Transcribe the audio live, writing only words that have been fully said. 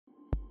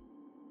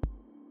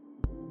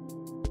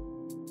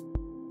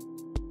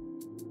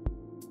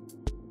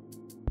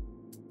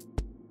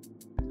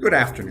Good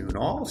afternoon,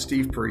 all.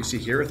 Steve Parisi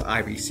here with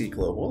IBC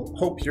Global.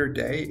 Hope your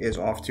day is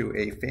off to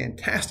a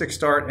fantastic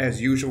start as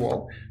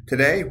usual.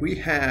 Today we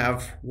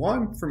have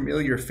one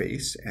familiar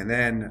face and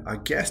then a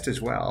guest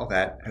as well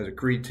that has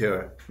agreed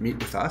to meet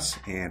with us,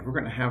 and we're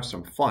going to have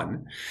some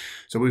fun.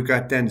 So we've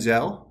got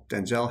Denzel.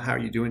 Denzel, how are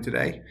you doing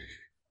today?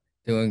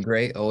 Doing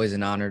great. Always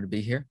an honor to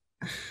be here.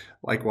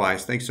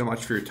 Likewise, thanks so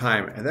much for your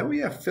time. And then we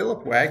have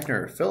Philip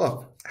Wagner.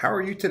 Philip, how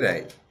are you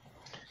today?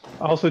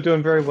 Also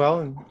doing very well,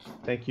 and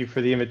thank you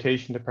for the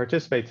invitation to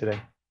participate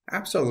today.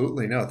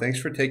 Absolutely. No, thanks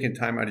for taking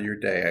time out of your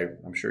day.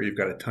 I'm sure you've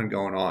got a ton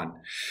going on.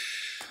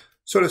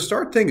 So to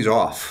start things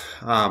off,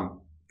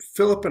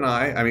 Philip and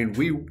I mean,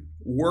 we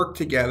work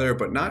together,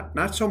 but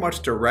not so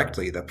much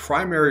directly. The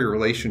primary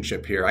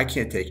relationship here, I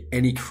can't take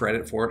any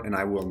credit for it, and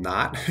I will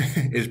not,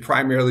 is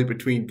primarily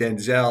between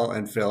Denzel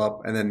and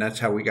Philip, and then that's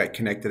how we got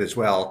connected as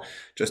well,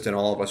 just in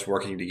all of us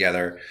working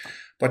together.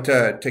 But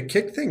to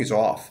kick things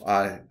off,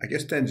 I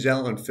guess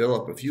Denzel and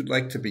Philip, if you'd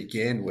like to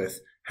begin with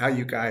how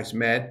you guys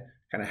met,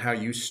 kind of how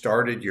you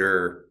started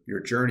your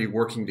journey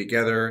working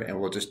together, and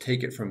we'll just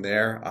take it from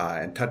there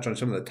and touch on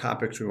some of the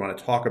topics we want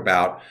to talk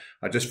about,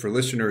 just for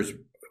listeners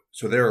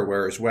so they're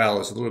aware as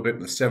well, is a little bit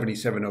in the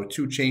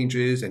 7702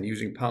 changes and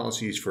using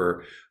policies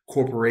for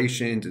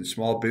corporations and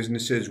small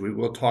businesses. We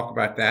will talk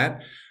about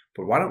that.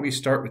 But why don't we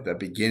start with the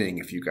beginning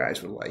if you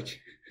guys would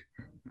like?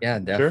 Yeah,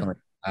 Sure. definitely.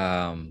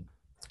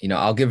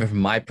 I'll give it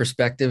from my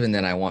perspective, and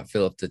then I want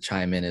Philip to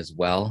chime in as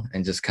well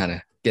and just kind of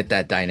get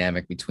that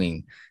dynamic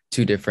between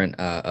two different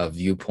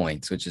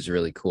viewpoints, which is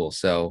really cool.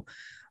 So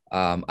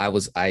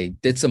I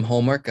did some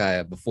homework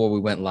before we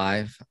went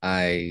live.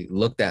 I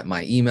looked at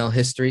my email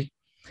history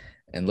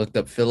and looked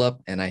up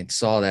Philip, and I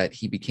saw that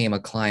he became a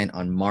client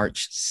on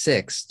March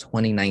 6,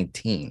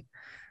 2019.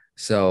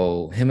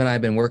 So him and I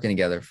have been working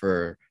together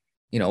for,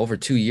 over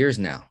 2 years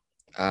now.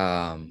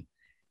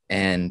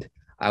 And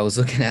I was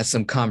looking at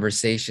some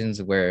conversations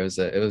where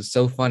it was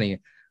so funny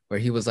where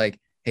he was like,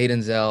 "Hey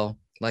Denzel,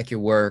 like your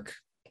work,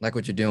 like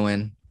what you're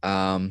doing.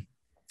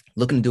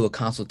 Looking to do a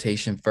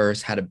consultation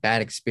first. Had a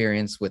bad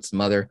experience with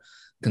some other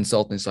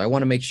consultants, so I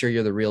want to make sure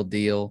you're the real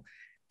deal."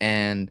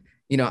 And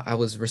I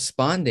was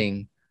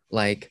responding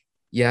like,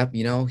 "Yep,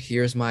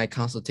 here's my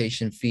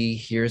consultation fee.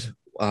 Here's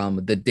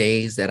the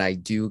days that I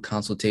do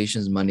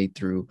consultations, Monday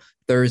through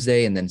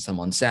Thursday, and then some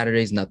on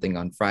Saturdays, nothing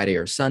on Friday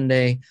or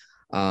Sunday.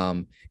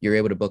 You're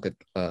able to book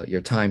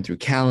your time through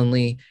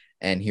Calendly,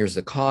 and here's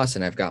the cost.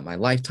 And I've got my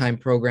lifetime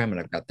program, and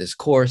I've got this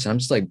course, and I'm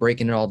just like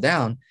breaking it all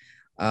down."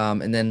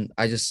 And then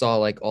I just saw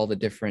like all the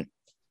different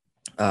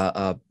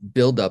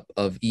buildup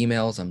of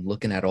emails. I'm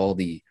looking at all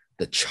the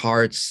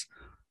charts.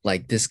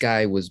 Like this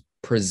guy was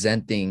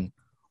presenting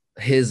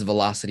his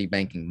velocity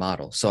banking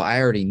model. So I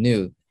already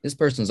knew this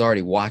person's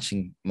already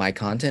watching my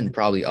content and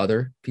probably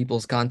other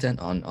people's content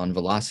on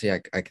velocity.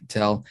 I could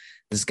tell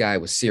this guy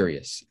was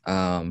serious.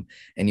 And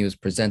he was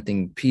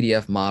presenting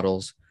PDF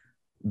models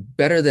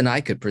better than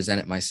I could present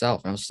it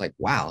myself. And I was just like,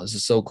 wow, this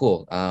is so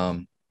cool.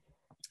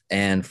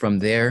 And from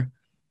there,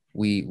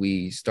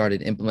 we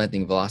started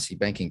implementing velocity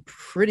banking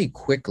pretty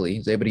quickly. I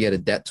was able to get a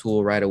debt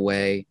tool right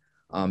away.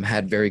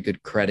 Had very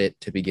good credit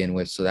to begin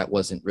with, so that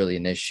wasn't really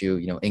an issue.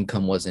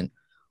 Income wasn't,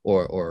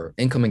 or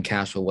income and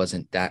cash flow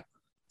wasn't that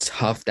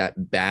tough, that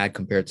bad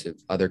compared to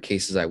other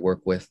cases I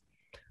work with.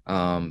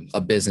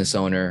 A business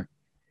owner,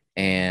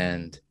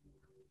 and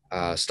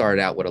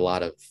started out with a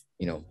lot of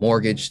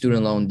mortgage,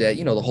 student loan debt,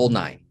 the whole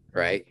nine,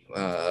 right?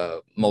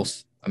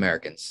 Most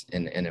Americans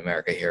in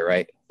America here,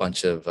 right?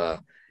 Bunch of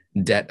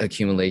debt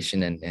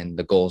accumulation, and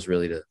the goal is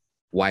really to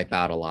wipe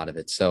out a lot of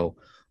it. So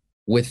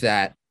with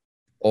that,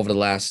 over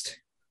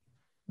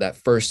that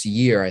first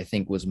year, I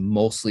think was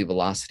mostly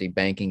velocity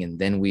banking. And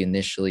then we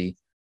initially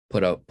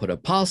put a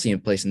policy in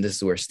place. And this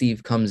is where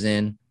Steve comes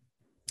in,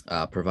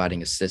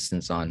 providing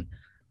assistance on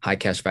high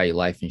cash value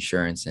life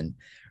insurance, and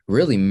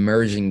really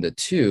merging the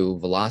two,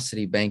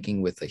 velocity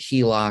banking with a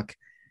HELOC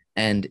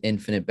and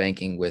infinite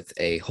banking with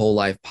a whole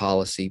life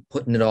policy,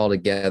 putting it all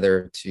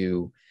together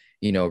to,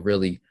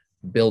 really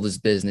build his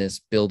business,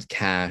 build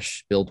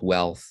cash, build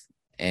wealth.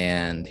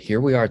 And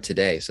here we are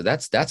today. So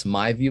that's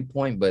my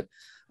viewpoint. But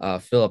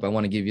Philip, I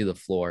want to give you the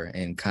floor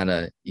and kind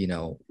of,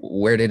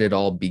 where did it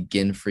all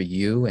begin for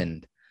you,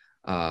 and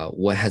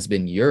what has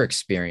been your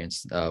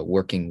experience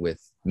working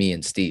with me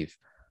and Steve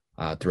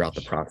throughout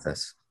the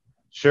process?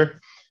 Sure.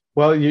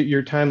 Well,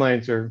 your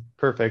timelines are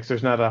perfect. So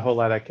there's not a whole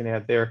lot I can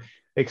add there,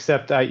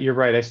 except you're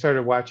right. I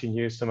started watching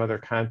you some other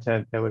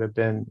content that would have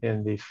been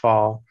in the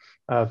fall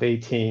of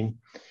 18.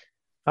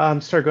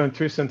 Started going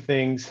through some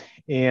things,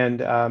 and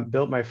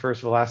built my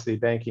first velocity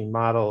banking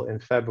model in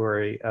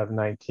February of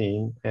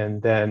 19.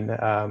 And then,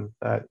 I'm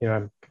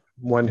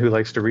one who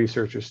likes to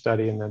research or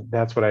study, and then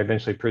that's what I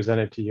eventually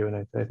presented to you.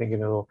 And I think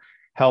it'll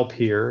help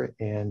here.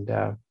 And,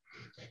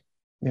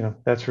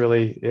 that's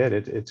really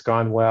it. It's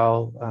gone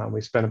well.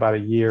 We spent about a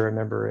year, I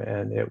remember,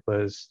 and it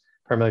was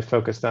primarily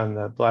focused on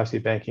the velocity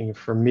banking.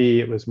 For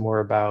me, it was more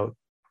about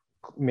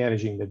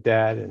managing the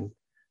debt and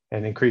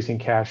increasing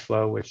cash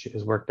flow, which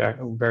has worked out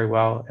very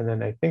well. And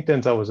then I think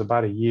Denzel was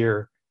about a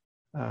year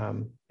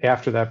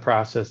After that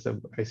process,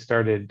 I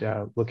started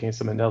looking at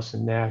some of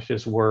Nelson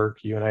Nash's work.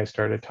 You and I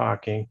started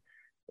talking,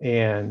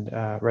 and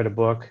read a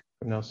book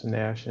from Nelson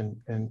Nash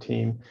and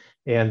team,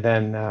 and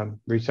then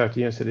reached out to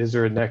you and said, "Is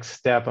there a next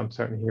step? I'm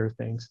starting to hear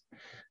things."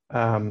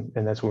 And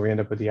that's where we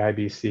end up with the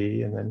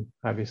IBC, and then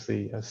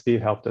obviously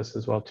Steve helped us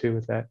as well too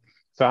with that.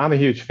 So I'm a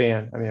huge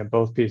fan. I mean, of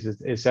both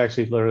pieces. It's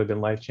actually literally been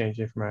life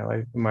changing for my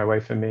life, my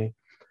wife and me,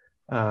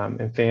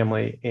 and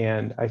family.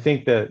 And I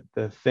think that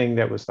the thing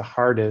that was the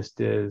hardest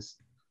is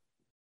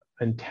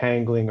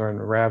untangling or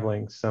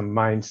unraveling some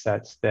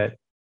mindsets that,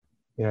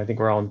 I think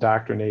we're all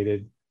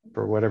indoctrinated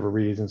for whatever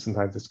reason.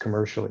 Sometimes it's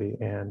commercially,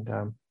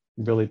 and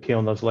really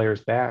peeling those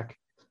layers back,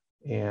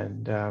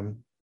 and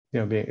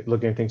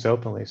looking at things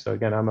openly. So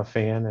again, I'm a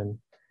fan and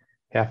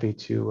happy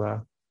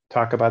to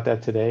talk about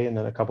that today, and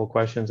then a couple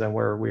questions on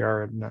where we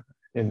are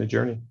in the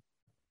journey.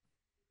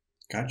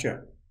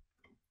 Gotcha.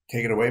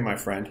 Take it away, my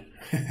friend.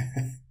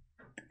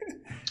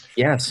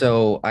 Yeah,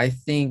 so I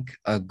think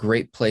a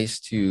great place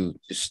to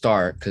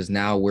start, because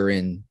now we're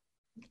in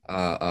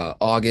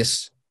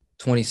August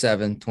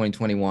 27,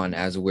 2021,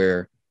 as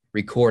we're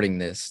recording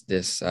this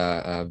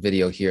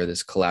video here,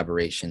 this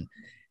collaboration.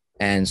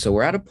 And so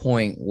we're at a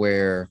point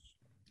where,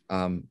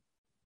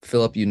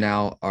 Philip, you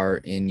now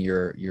are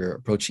you're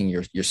approaching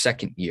your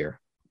second year,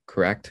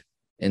 correct?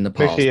 In the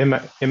policy.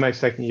 Actually, in my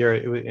second year,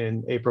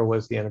 in April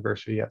was the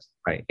anniversary. Yes.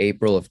 Right.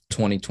 April of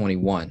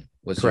 2021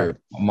 was Correct.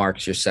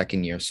 marks your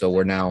second year. So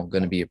we're now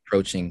going to be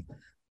approaching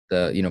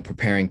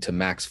preparing to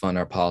max fund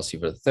our policy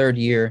for the third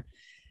year.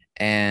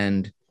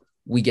 And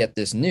we get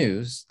this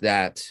news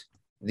that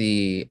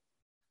the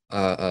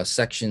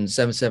section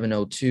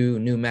 7702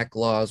 new MEC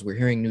laws, we're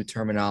hearing new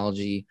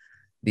terminology,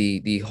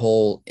 the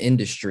whole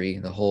industry,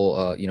 the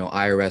whole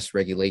IRS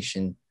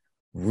regulation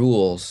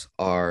rules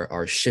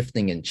are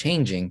shifting and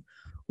changing,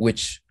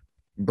 which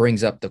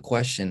brings up the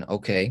question,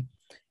 okay,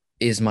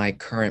 is my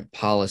current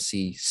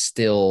policy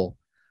still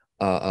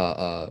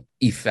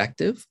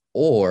effective,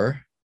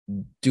 or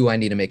do I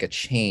need to make a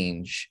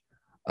change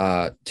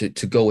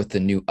to go with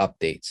the new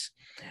updates?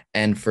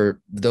 And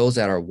for those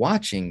that are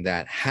watching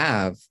that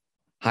have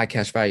high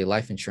cash value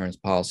life insurance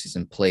policies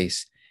in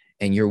place,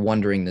 and you're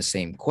wondering the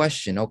same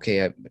question,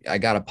 okay, I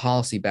got a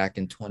policy back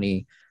in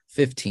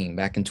 2015,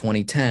 back in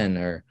 2010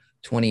 or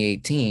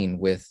 2018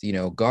 with,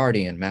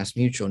 Guardian, Mass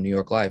Mutual, New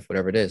York Life,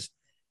 whatever it is,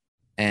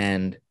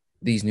 and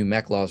these new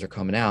MEC laws are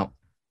coming out.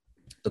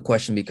 The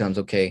question becomes,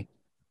 okay,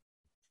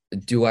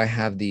 do I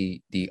have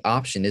the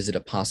option? Is it a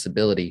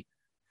possibility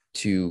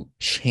to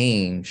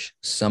change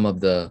some of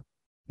the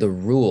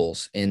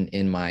rules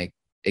in my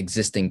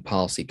existing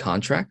policy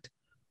contract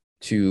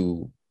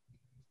to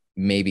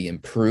maybe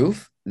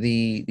improve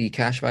the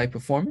cash value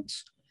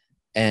performance,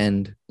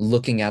 and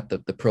looking at the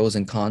pros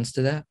and cons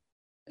to that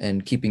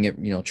and keeping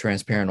it,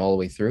 transparent all the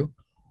way through,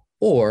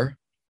 or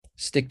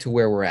stick to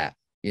where we're at,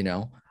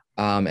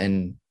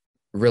 and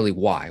really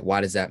why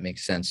does that make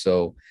sense?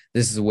 So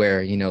this is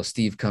where,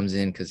 Steve comes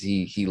in, because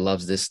he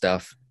loves this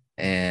stuff,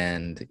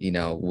 and,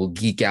 we'll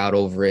geek out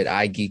over it.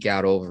 I geek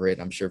out over it.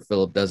 I'm sure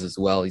Philip does as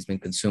well. He's been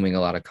consuming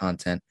a lot of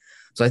content.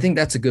 So I think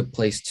that's a good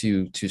place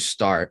to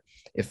start.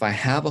 If I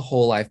have a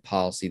whole life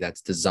policy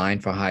that's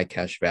designed for high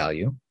cash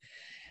value,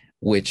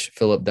 which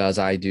Philip does,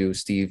 I do,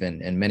 Steve,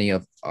 and many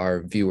of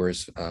our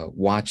viewers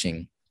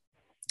watching,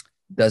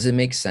 does it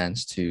make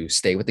sense to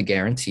stay with the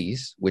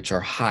guarantees, which are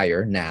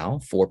higher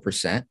now,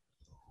 4%,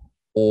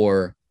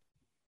 or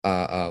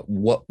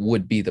what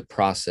would be the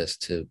process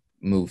to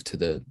move to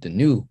the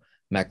new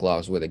MEC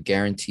laws where the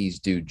guarantees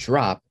do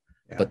drop,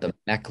 but the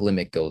MEC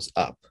limit goes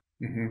up?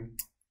 Mm-hmm.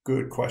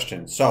 Good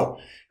question. So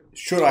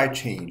should I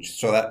change?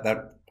 So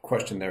that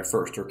question there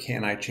first, or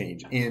can I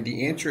change? And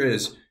the answer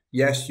is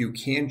yes, you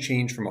can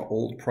change from an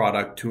old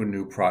product to a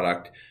new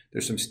product.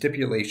 There's some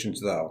stipulations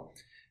though.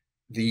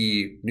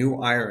 The new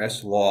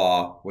IRS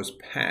law was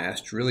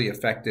passed, really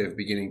effective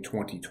beginning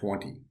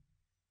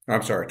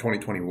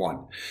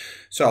 2021.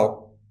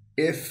 So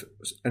if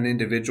an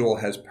individual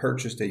has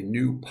purchased a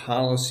new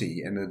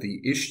policy and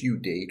the issue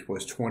date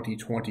was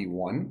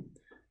 2021,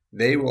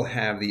 they will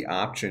have the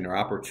option or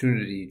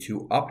opportunity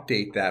to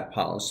update that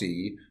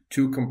policy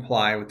to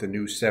comply with the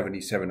new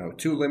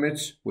 7702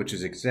 limits, which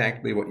is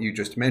exactly what you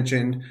just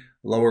mentioned,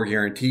 lower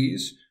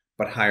guarantees,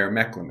 but higher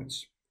MEC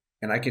limits.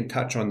 And I can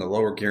touch on the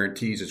lower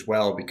guarantees as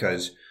well,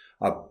 because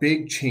a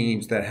big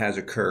change that has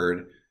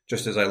occurred,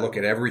 just as I look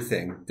at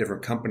everything,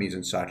 different companies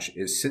and such,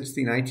 is since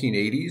the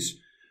 1980s,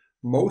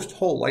 most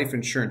whole life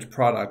insurance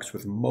products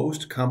with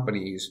most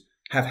companies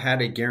have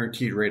had a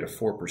guaranteed rate of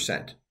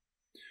 4%,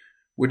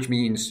 which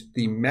means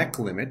the MEC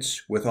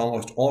limits with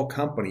almost all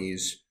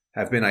companies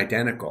have been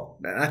identical.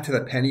 Not to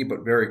the penny,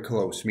 but very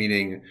close,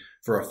 meaning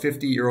for a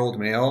 50-year-old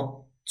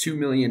male, $2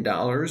 million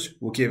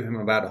will give him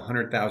about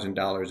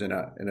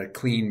 $100,000 in a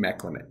clean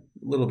MEC limit,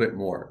 a little bit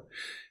more,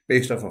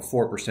 based off a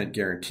 4%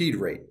 guaranteed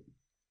rate.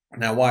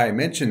 Now, why I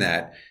mention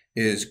that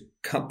is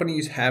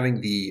companies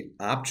having the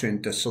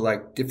option to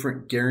select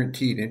different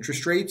guaranteed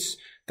interest rates,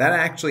 that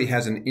actually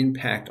has an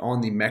impact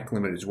on the MEC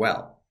limit as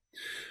well.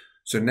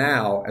 So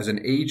now, as an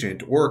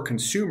agent or a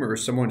consumer,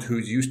 someone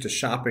who's used to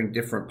shopping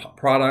different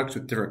products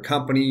with different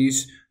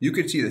companies, you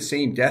could see the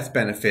same death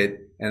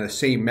benefit and the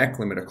same MEC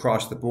limit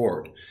across the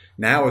board.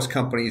 Now, as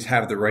companies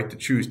have the right to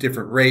choose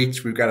different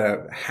rates, we've got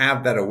to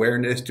have that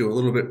awareness, do a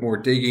little bit more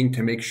digging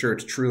to make sure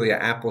it's truly an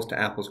apples to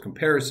apples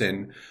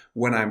comparison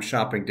when I'm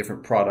shopping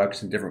different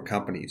products and different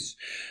companies.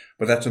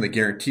 But that's on the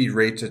guaranteed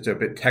rates. It's a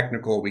bit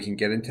technical. We can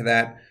get into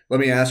that.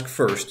 Let me ask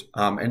first,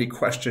 any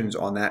questions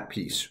on that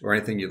piece or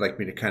anything you'd like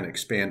me to kind of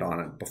expand on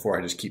it before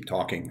I just keep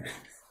talking?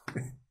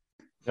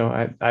 No,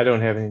 I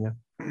don't have any now.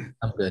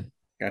 I'm good.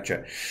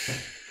 Gotcha.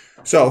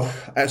 So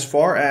as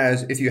far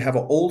as if you have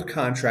an old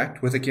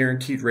contract with a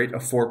guaranteed rate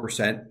of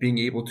 4%, being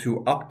able to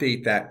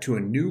update that to a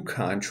new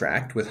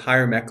contract with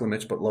higher MEC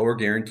limits but lower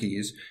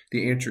guarantees,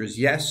 the answer is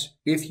yes,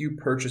 if you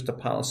purchased a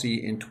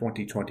policy in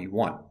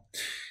 2021.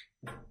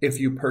 If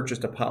you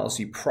purchased a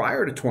policy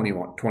prior to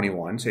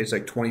 2021, say it's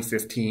like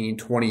 2015,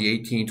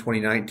 2018,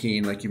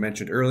 2019, like you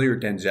mentioned earlier,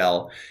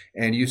 Denzel,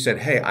 and you said,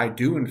 hey, I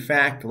do in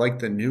fact like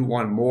the new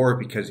one more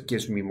because it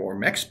gives me more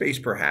MEC space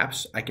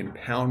perhaps. I can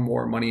pound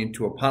more money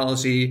into a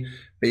policy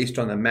based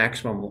on the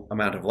maximum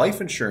amount of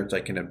life insurance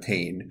I can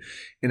obtain.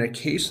 In a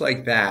case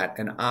like that,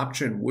 an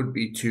option would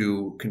be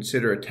to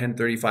consider a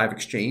 1035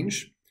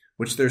 exchange,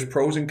 which there's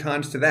pros and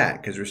cons to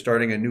that because we're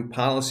starting a new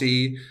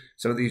policy.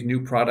 Some of these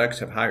new products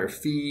have higher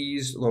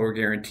fees, lower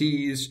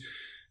guarantees.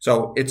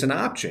 So it's an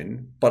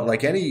option, but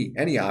like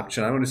any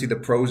option, I want to see the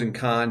pros and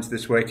cons.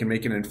 This way I can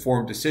make an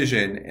informed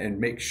decision and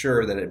make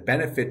sure that it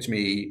benefits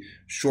me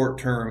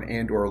short-term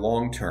and or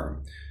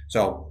long-term.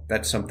 So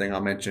that's something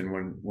I'll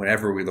mention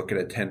whenever we look at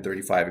a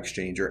 1035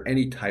 exchange or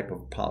any type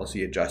of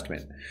policy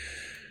adjustment.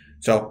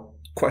 So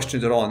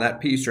questions at all on that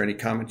piece or any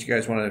comments you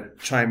guys want to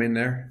chime in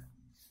there?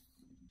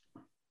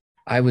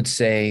 I would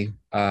say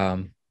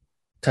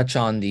touch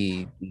on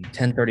the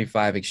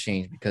 1035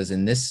 exchange because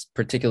in this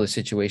particular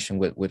situation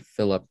with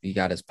Philip, he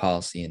got his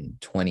policy in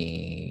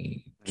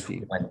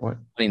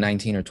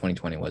 2019 or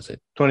 2020, was it?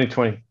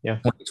 2020, yeah.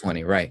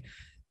 2020, right.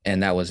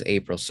 And that was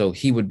April. So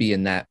he would be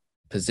in that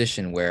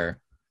position where,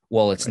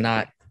 well, it's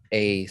not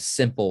a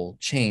simple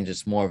change.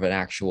 It's more of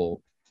a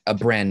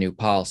brand new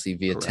policy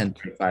via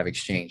 1035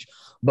 exchange,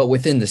 but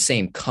within the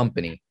same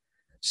company.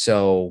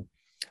 So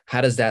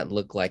how does that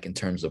look like in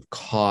terms of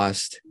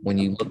cost when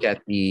you look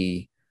at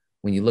the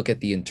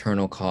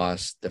internal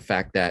cost, the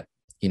fact that,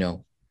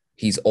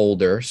 he's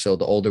older. So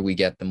the older we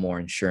get, the more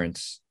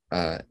insurance,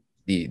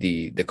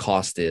 the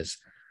cost is,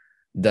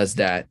 does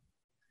that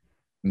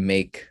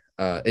make,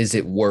 is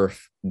it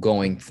worth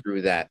going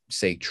through that,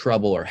 say,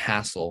 trouble or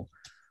hassle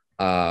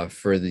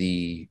for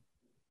the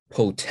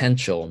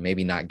potential,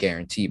 maybe not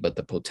guarantee, but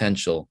the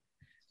potential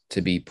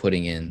to be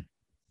putting in,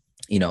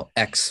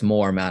 X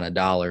more amount of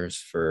dollars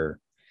for,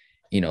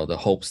 the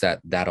hopes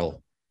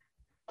that'll,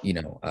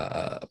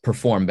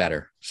 perform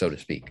better, so to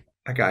speak.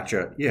 I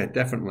gotcha. Yeah,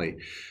 definitely.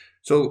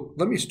 So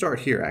let me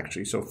start here,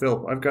 actually. So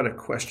Phil, I've got a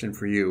question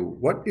for you.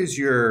 What is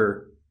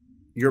your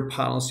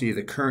policy,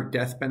 the current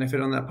death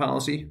benefit on that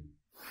policy?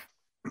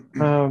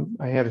 I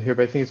have it here,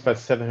 but I think it's about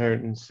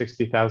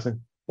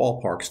 760,000.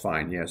 Ballpark's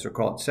fine. Yeah. So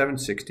call it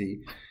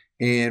 760.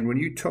 And when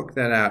you took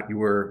that out,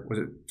 was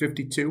it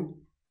 52?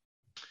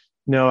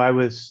 No, I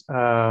was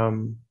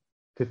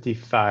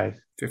 55.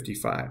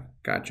 55.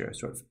 Gotcha.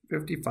 So at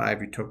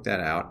 55, you took that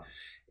out.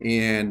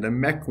 And the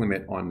MEC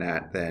limit on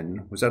that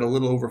then, was that a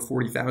little over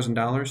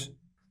 $40,000?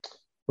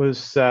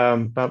 Was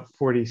about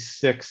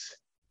 46.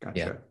 Gotcha.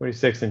 Yeah.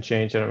 46 and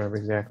change. I don't remember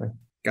exactly.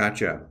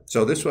 Gotcha.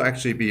 So this will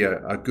actually be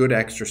a good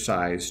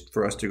exercise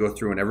for us to go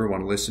through and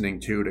everyone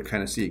listening to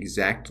kind of see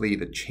exactly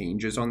the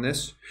changes on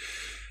this.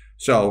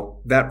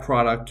 So that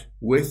product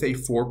with a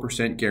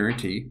 4%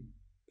 guarantee,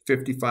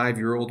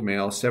 55-year-old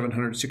male,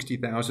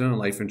 $760,000 in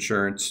life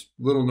insurance,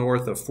 little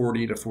north of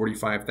 $40,000 to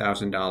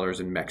 $45,000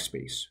 in MEC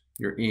space,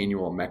 your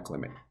annual MEC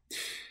limit.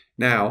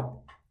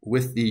 Now,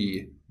 with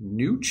the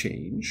new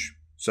change,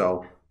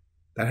 so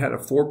that had a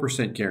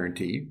 4%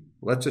 guarantee.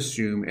 Let's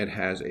assume it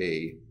has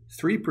a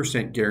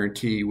 3%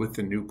 guarantee with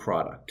the new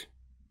product.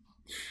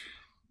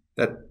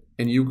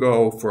 And you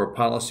go for a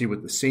policy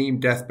with the same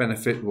death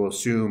benefit, we'll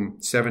assume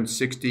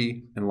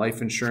 $760 and life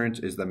insurance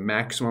is the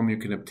maximum you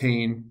can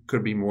obtain.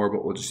 Could be more,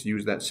 but we'll just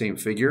use that same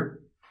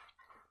figure.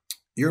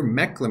 Your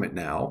MEC limit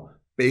now,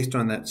 based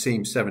on that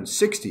same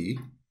 $760,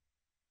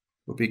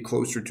 will be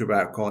closer to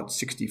about, call it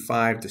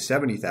 $65,000 to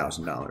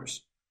 $70,000.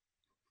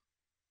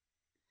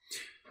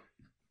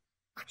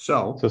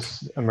 So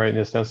I'm writing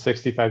this down,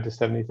 65 to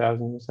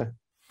 70,000, you said?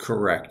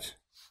 Correct.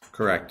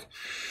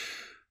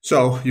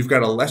 So you've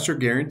got a lesser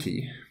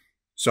guarantee.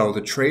 So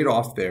the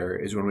trade-off there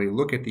is when we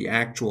look at the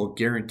actual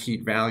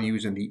guaranteed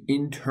values and the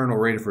internal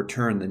rate of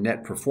return, the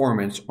net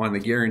performance on the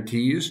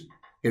guarantees,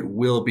 it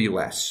will be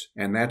less.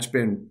 And that's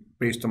been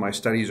based on my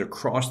studies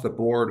across the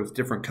board with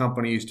different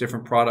companies,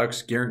 different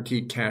products,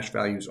 guaranteed cash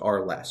values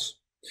are less.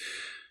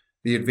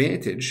 The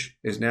advantage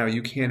is now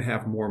you can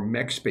have more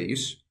MEC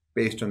space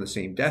based on the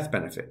same death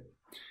benefit.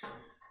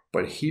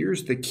 But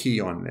here's the key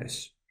on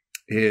this,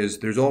 is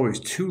there's always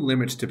two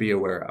limits to be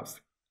aware of.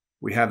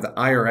 We have the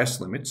IRS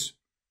limits,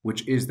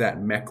 which is that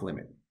MEC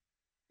limit.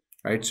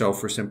 Right? So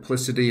for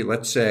simplicity,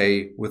 let's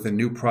say with a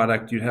new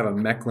product, you'd have a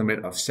MEC limit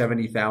of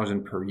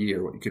 $70,000 per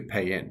year, what you could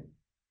pay in.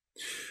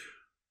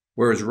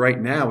 Whereas right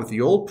now with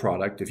the old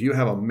product, if you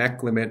have a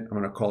MEC limit, I'm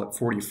going to call it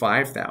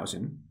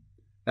 $45,000,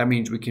 that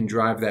means we can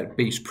drive that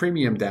base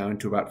premium down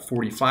to about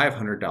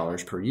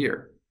 $4,500 per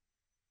year.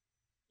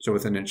 So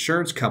with an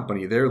insurance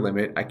company, their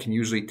limit, I can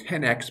usually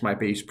 10x my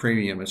base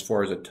premium as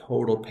far as a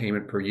total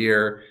payment per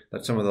year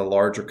that some of the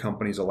larger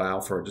companies allow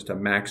for just a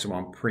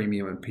maximum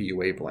premium and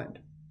PUA blend.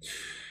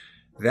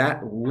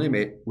 That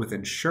limit with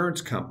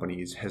insurance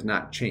companies has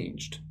not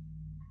changed.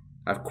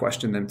 I've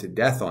questioned them to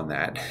death on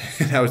that.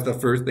 That was the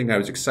first thing I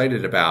was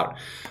excited about.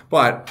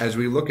 But as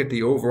we look at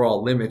the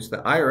overall limits, the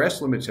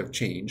IRS limits have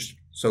changed.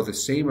 So the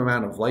same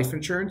amount of life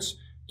insurance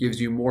gives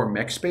you more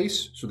MEC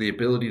space, so the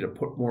ability to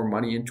put more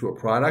money into a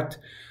product.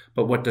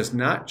 But what does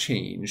not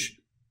change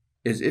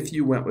is if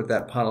you went with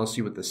that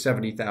policy with the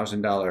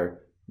 $70,000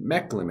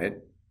 MEC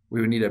limit,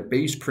 we would need a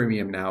base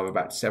premium now of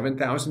about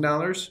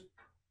 $7,000,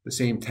 the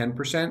same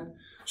 10%.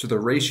 So the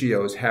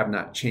ratios have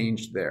not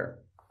changed there.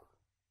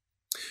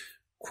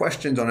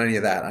 Questions on any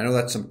of that? I know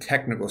that's some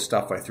technical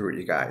stuff I threw at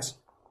you guys.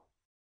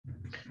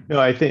 No,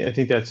 I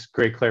think that's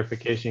great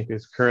clarification,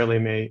 because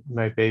currently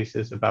my base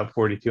is about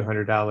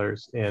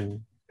 $4,200,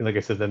 and like I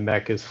said, the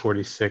MEC is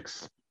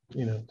 46.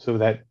 So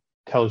that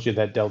tells you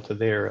that delta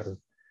there of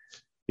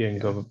you can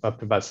go up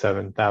to about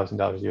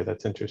 $7,000 a year.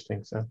 That's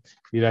interesting. So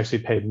you'd actually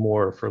pay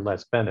more for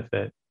less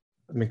benefit,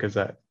 because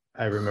I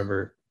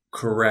remember.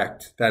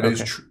 Correct. That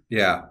is true.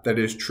 Yeah, that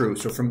is true.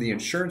 So from the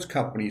insurance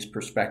company's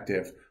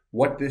perspective,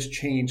 what this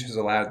change has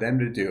allowed them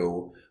to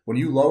do, when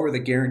you lower the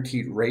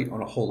guaranteed rate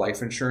on a whole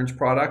life insurance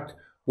product,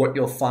 what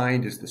you'll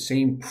find is the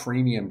same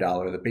premium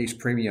dollar, the base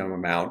premium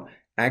amount,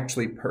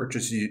 actually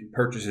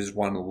purchases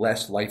one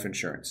less life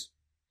insurance.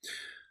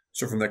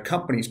 So from the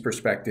company's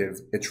perspective,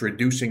 it's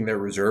reducing their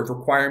reserve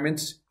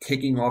requirements,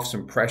 taking off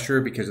some pressure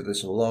because of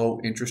this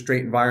low interest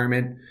rate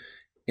environment.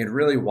 And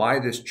really why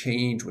this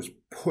change was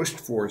pushed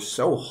for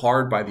so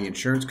hard by the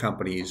insurance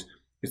companies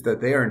is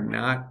that they are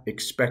not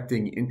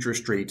expecting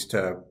interest rates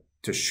to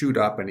shoot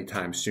up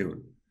anytime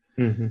soon.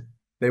 Mm-hmm.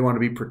 They want to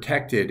be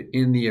protected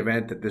in the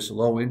event that this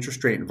low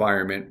interest rate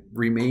environment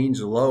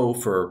remains low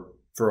for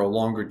a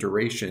longer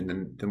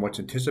duration than what's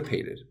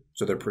anticipated.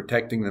 So they're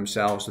protecting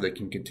themselves so they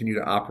can continue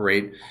to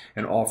operate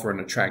and offer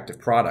an attractive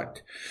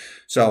product.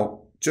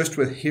 So just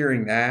with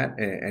hearing that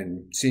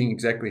and seeing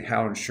exactly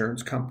how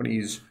insurance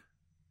companies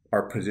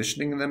are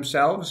positioning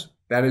themselves,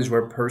 that is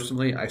where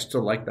personally I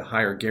still like the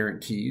higher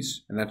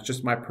guarantees. And that's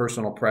just my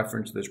personal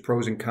preference. There's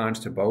pros and cons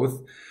to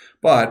both.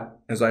 But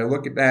as I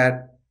look at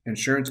that,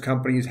 insurance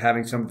companies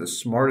having some of the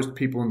smartest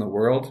people in the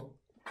world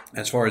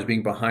as far as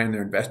being behind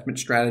their investment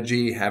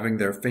strategy, having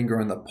their finger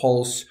on the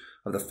pulse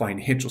of the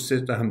financial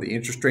system, the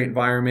interest rate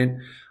environment,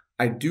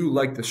 I do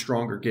like the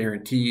stronger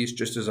guarantees,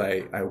 just as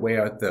I weigh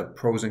out the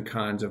pros and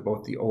cons of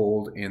both the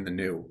old and the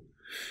new.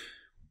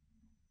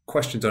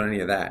 Questions on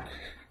any of that?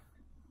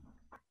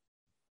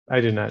 I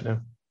did not know.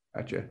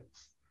 Gotcha.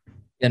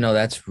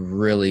 That's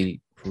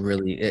really,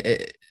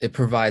 it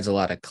provides a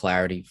lot of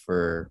clarity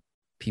for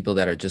people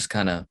that are just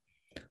kind of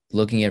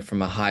looking at it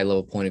from a high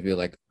level point of view,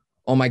 like,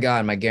 oh my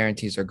God, my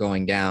guarantees are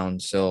going down,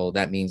 so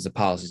that means the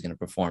policy is going to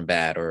perform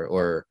bad,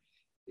 or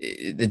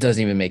it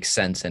doesn't even make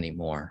sense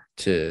anymore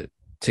to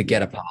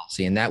get a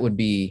policy. And that would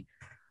be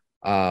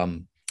a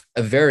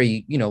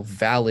very,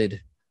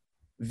 valid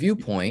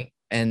viewpoint.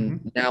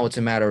 And now it's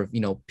a matter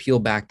of, peel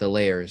back the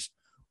layers.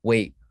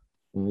 Wait,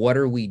 what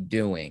are we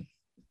doing?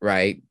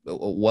 Right?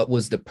 What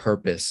was the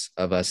purpose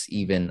of us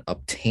even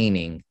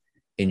obtaining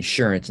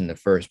insurance in the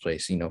first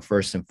place?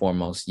 First and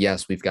foremost,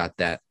 yes, we've got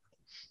that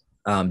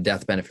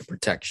death benefit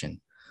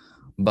protection,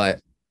 but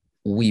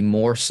we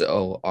more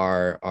so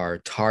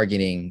are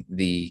targeting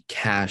the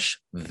cash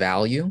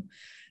value.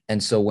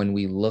 And so when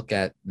we look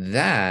at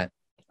that,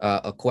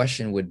 a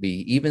question would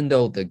be, even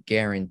though the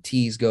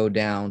guarantees go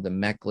down, the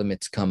MEC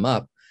limits come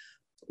up,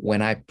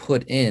 when I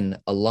put in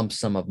a lump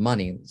sum of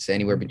money, say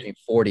anywhere between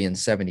 40 and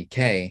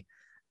 70K,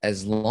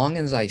 as long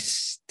as I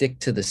stick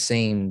to the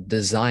same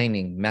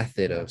designing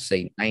method of,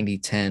 say,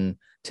 90-10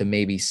 to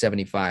maybe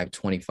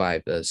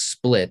 75-25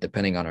 split,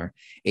 depending on our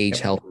age,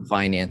 health, and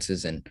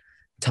finances, and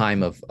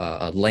time of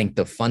length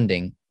of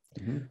funding,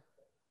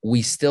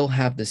 we still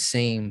have the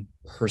same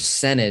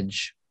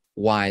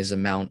percentage-wise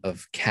amount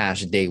of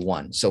cash day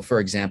one. So, for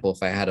example,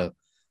 if I had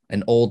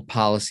an old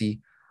policy,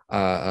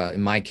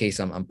 in my case,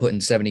 I'm putting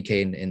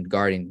 70K in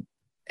Guardian,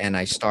 and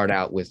I start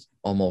out with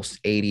almost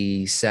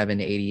 87,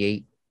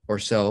 88 or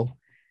so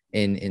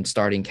in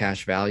starting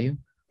cash value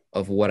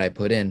of what I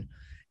put in.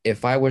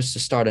 If I was to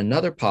start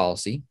another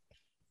policy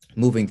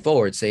moving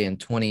forward, say in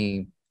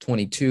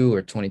 2022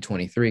 or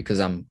 2023, because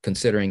I'm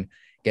considering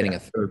getting a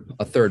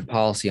third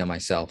policy on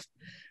myself,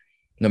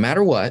 no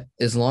matter what,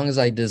 as long as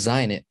I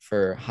design it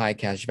for high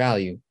cash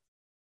value,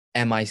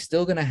 am I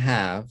still going to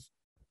have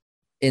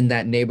in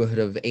that neighborhood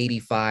of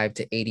 85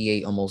 to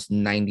 88, almost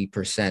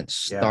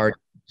 90%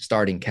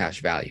 starting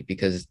cash value?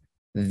 Because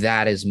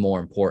that is more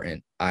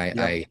important.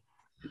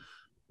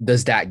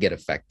 does that get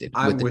affected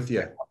I'm with with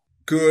you.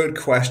 Good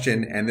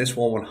question. And this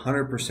will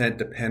 100%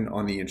 depend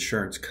on the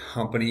insurance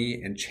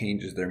company and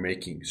changes they're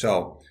making.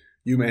 So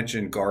you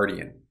mentioned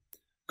Guardian.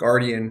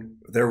 Guardian,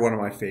 they're one of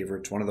my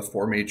favorites, one of the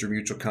four major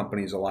mutual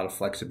companies, a lot of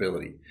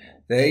flexibility.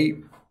 They,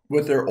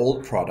 with their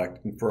old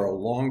product, and for a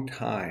long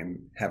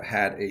time, have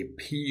had a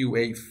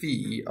PUA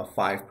fee of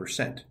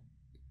 5%,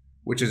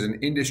 which is an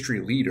industry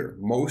leader.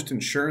 Most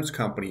insurance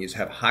companies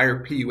have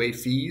higher PUA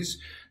fees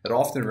that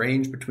often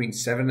range between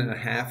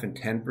 7.5% and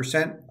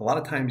 10%, a lot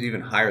of times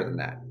even higher than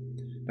that.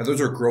 Now,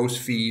 those are gross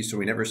fees, so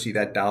we never see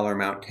that dollar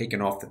amount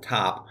taken off the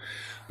top.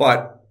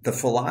 But the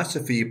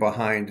philosophy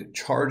behind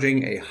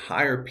charging a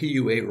higher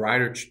PUA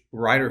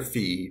rider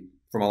fee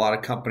from a lot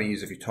of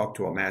companies, if you talk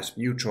to a Mass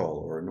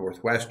Mutual or a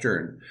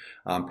Northwestern,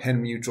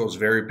 Penn Mutual is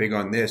very big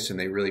on this, and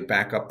they really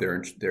back up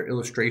their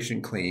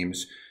illustration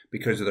claims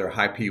because of their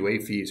high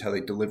PUA fees, how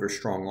they deliver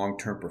strong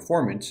long-term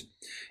performance,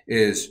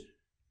 is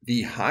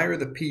the higher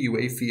the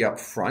PUA fee up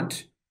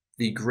front,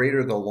 the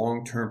greater the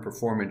long-term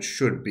performance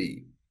should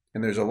be.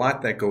 And there's a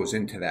lot that goes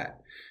into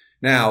that.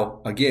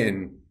 Now,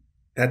 again,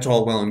 that's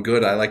all well and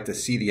good. I like to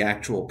see the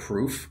actual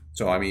proof.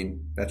 So, I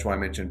mean, that's why I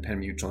mentioned Penn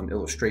Mutual and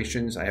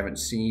illustrations. I haven't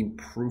seen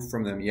proof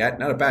from them yet.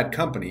 Not a bad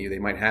company. They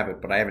might have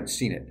it, but I haven't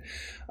seen it.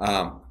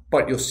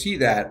 But you'll see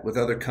that with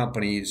other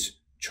companies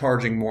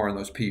charging more on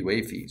those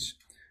PUA fees.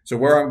 So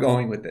where I'm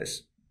going with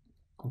this,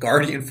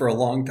 Guardian for a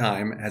long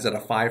time has had a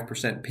 5%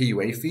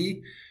 PUA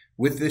fee.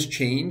 With this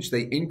change,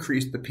 they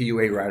increased the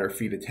PUA rider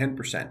fee to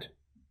 10%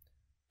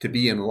 to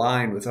be in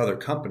line with other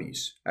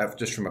companies,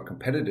 just from a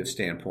competitive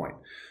standpoint.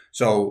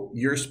 So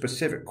your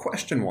specific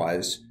question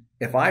was,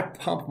 if I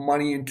pump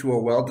money into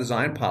a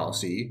well-designed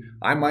policy,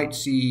 I might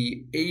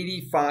see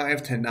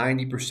 85 to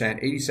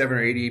 90%, 87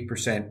 or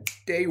 88%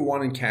 day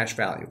one in cash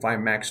value if I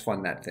max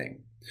fund that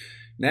thing.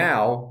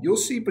 Now, you'll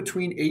see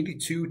between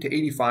 82 to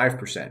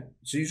 85%.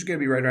 So you're going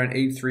to be right around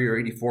 83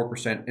 or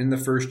 84% in the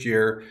first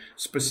year,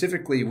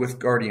 specifically with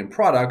Guardian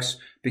products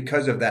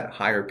because of that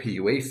higher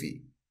PUA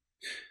fee.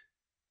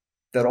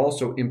 That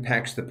also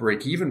impacts the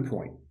break-even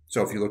point.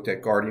 So if you looked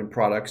at Guardian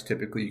products,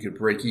 typically you could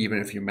break even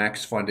if you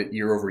max fund it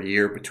year over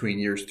year between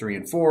years 3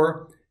 and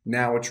 4.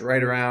 Now it's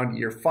right around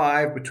year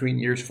 5 between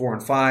years 4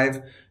 and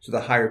 5. So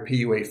the higher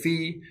PUA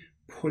fee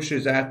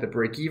pushes at the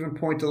break-even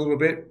point a little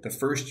bit. The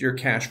first year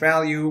cash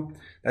value,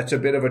 that's a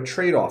bit of a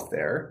trade-off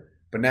there.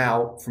 But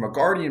now from a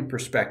Guardian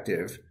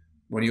perspective,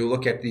 when you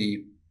look at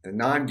the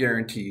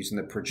non-guarantees and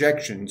the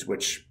projections,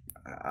 which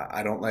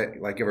I don't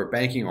like ever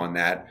banking on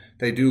that,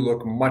 they do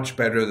look much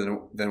better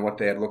than what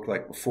they had looked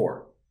like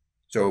before.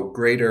 So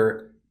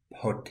greater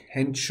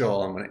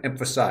potential, I'm going to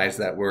emphasize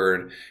that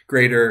word,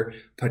 greater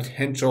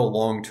potential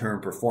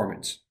long-term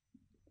performance.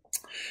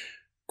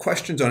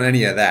 Questions on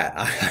any of that?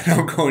 I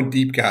don't go in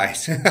deep,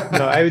 guys.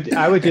 No,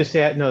 I would just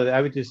add,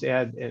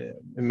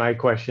 in my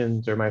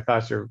questions or my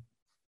thoughts are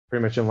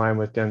pretty much in line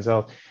with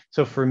Denzel.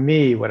 So for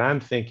me, what I'm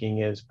thinking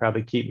is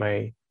probably keep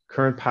my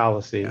current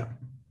policy,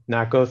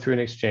 not go through an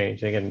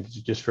exchange. Again,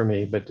 just for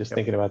me, but just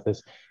thinking about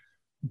this.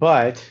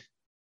 But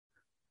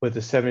with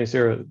the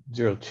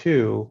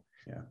 7002,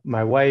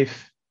 my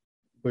wife,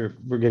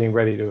 we're getting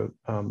ready to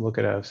look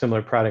at a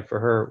similar product for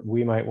her.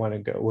 We might want to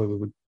go.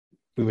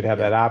 We would have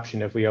that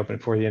option if we open it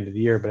before the end of the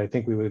year. But I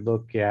think we would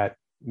look at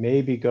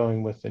maybe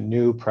going with a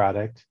new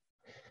product,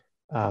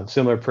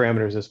 similar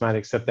parameters as mine,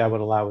 except that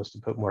would allow us to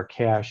put more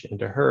cash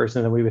into hers,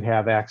 and then we would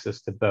have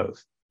access to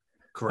both.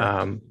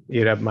 Correct.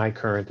 You'd have my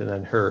current and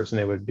then hers, and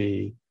they would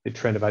be the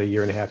trend about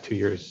 1.5 to 2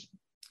 years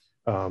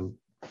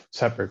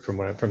separate from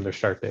their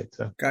start date.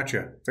 So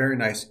gotcha. Very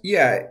nice.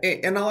 Yeah,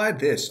 and I'll add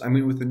this. I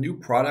mean, with the new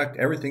product,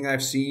 everything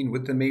I've seen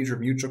with the major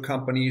mutual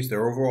companies,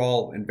 their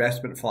overall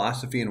investment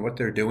philosophy and what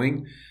they're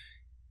doing,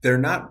 they're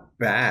not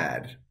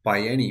bad by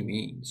any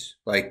means.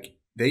 Like,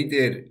 they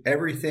did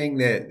everything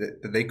that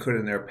they could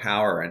in their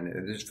power,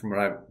 and this is from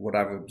what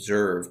I've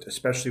observed,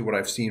 especially what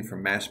I've seen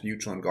from Mass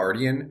Mutual and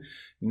Guardian,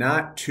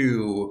 not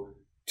to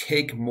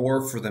take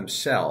more for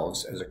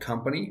themselves as a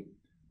company,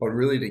 but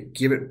really to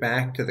give it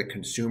back to the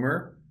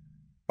consumer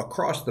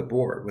across the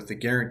board. With the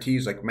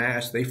guarantees like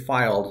Mass, they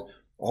filed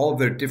all of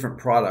their different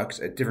products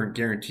at different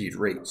guaranteed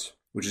rates,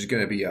 which is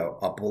going to be a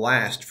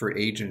blast for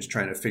agents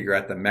trying to figure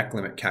out the MEC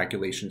limit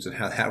calculations and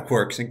how that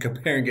works and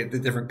comparing it to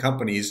different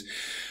companies.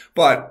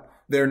 But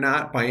they're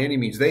not by any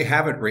means, they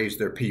haven't raised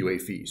their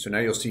PUA fees. So now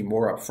you'll see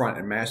more upfront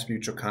in Mass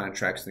Mutual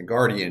contracts than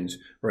Guardians,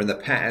 where in the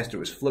past it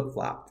was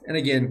flip-flopped. And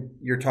again,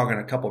 you're talking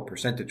a couple of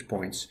percentage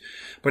points.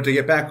 But to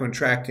get back on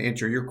track to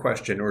answer your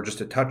question, or just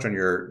to touch on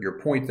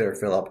your point there,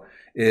 Philip,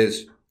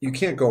 is you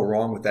can't go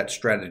wrong with that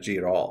strategy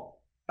at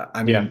all.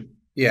 I mean,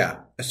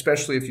 yeah,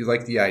 especially if you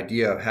like the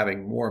idea of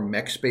having more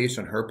MEC space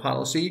on her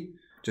policy,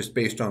 just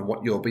based on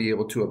what you'll be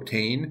able to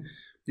obtain.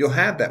 You'll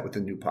have that with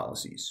the new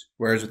policies,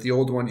 whereas with the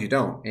old ones, you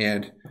don't.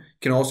 And you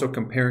can also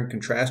compare and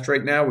contrast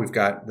right now. We've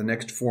got the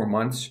next 4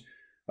 months,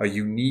 a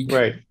unique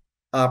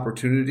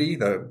opportunity,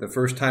 the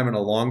first time in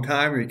a long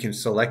time, where you can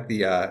select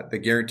the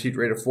guaranteed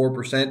rate of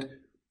 4%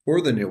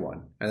 or the new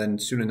one. And then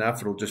soon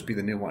enough, it'll just be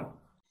the new one.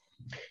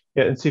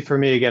 Yeah, and see, for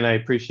me again, I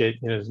appreciate,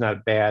 it's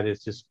not bad.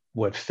 It's just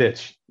what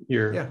fits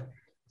your Yeah.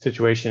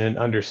 situation and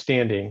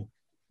understanding,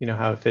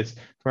 how it fits.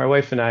 For my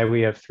wife and I,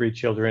 we have three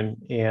children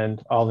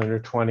and all in their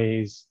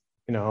 20s,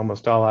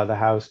 almost all out of the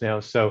house now.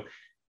 So,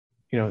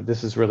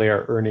 this is really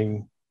our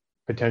earning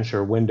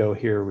potential window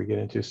here we get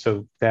into.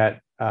 So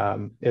that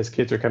as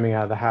kids are coming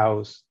out of the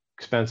house,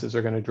 expenses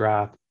are going to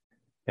drop,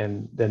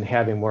 and then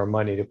having more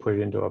money to put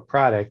into a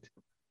product,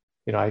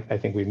 I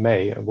think we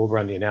may, and we'll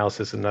run the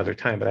analysis another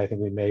time, but I think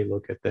we may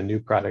look at the new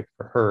product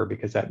for her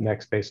because that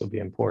next space will be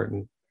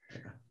important.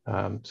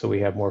 So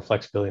we have more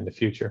flexibility in the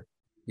future.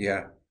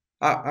 Yeah,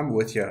 I'm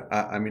with you.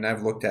 I mean,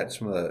 I've looked at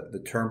some of the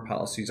term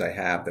policies I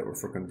have that were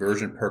for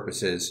conversion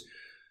purposes.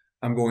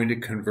 I'm going to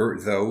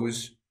convert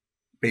those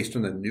based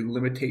on the new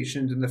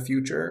limitations in the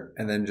future,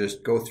 and then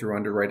just go through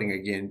underwriting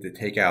again to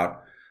take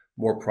out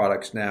more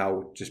products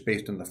now just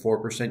based on the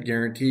 4%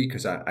 guarantee,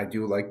 because I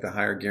do like the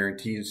higher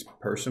guarantees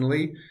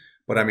personally.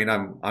 But I mean,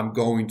 I'm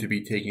going to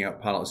be taking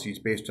out policies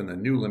based on the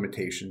new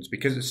limitations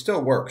because it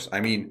still works. I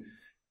mean,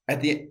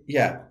 the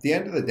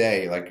end of the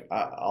day, like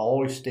I'll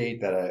always state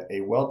that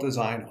a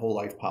well-designed whole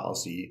life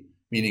policy,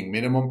 meaning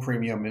minimum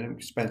premium, minimum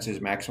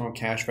expenses, maximum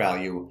cash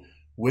value,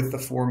 with the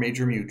four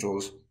major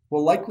mutuals,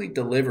 will likely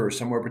deliver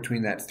somewhere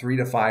between that 3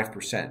 to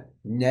 5%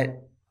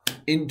 net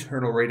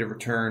internal rate of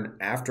return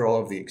after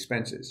all of the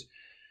expenses.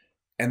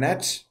 And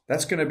that's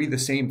going to be the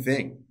same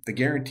thing. The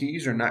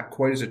guarantees are not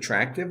quite as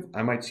attractive.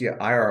 I might see an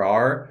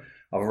IRR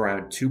of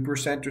around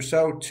 2% or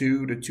so,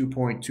 2 to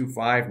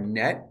 2.25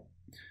 net,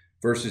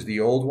 versus the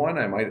old one.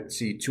 I might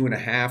see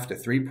 2.5 to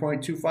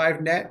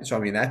 3.25 net. So I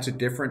mean, that's a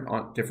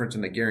difference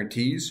in the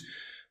guarantees.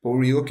 But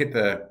when you look at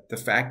the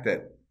fact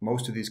that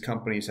most of these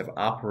companies have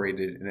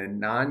operated in a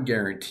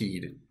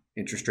non-guaranteed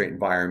interest rate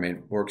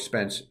environment or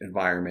expense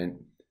environment,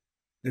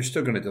 they're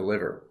still going to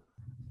deliver.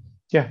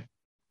 Yeah,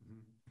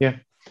 yeah.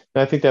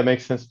 I think that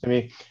makes sense to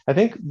me. I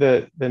think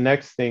the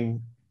next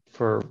thing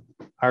for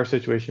our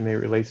situation maybe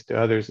relates to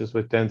others is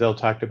what Denzel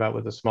talked about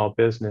with a small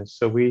business.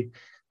 So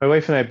my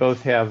wife and I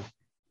both have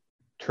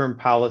term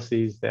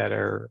policies that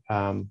are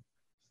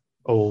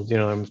old,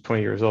 I'm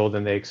 20 years old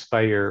and they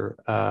expire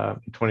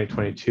in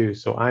 2022.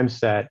 So I'm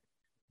set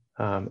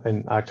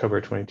in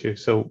October 22.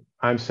 So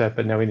I'm set,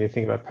 but now we need to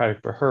think about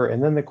product for her.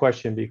 And then the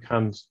question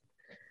becomes,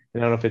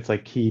 and I don't know if it's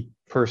like key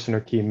person or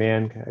key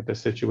man type of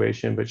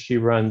situation, but she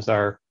runs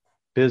our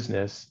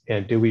business,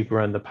 and do we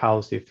run the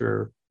policy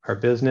through our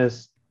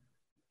business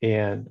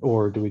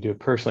or do we do it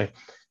personally?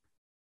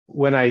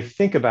 When I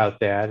think about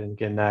that, and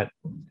again, not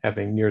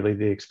having nearly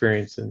the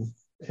experience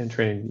and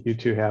training you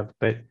two have,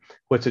 but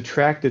what's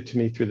attractive to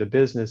me through the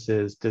business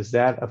is, does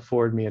that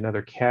afford me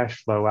another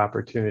cash flow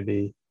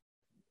opportunity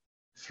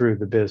through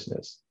the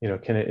business?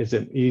 Is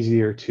it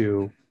easier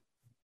to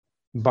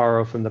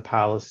borrow from the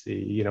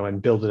policy,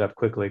 and build it up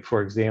quickly?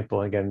 For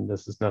example, again,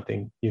 this is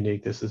nothing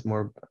unique. This is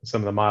more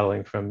some of the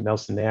modeling from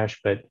Nelson Nash,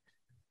 but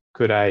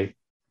could I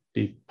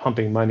be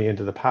pumping money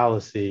into the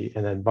policy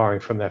and then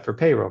borrowing from that for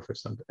payroll,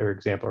 for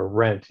example, or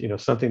rent,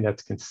 something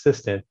that's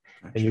consistent.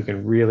 Gotcha. And you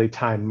can really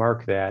time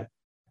mark that.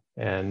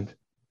 And,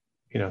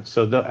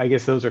 so I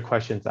guess those are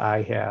questions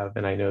I have,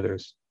 and I know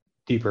there's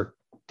deeper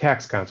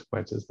tax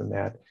consequences than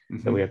that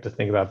that we have to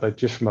think about. But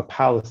just from a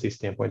policy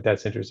standpoint,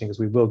 that's interesting because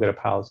we will get a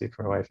policy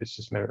for my wife. It's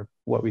just a matter of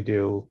what we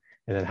do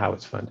and then how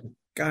it's funded.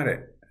 Got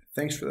it.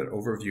 Thanks for that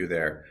overview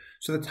there.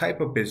 So the type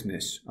of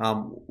business,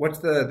 what's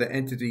the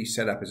entity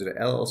setup? Is it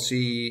an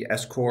LLC,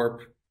 S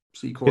Corp,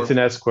 C Corp? It's an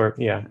S Corp.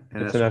 Yeah,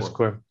 it's an S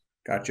Corp.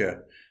 Gotcha.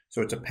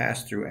 So it's a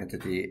pass-through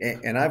entity.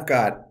 And I've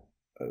got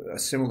a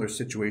similar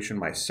situation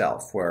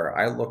myself where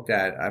I've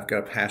got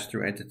a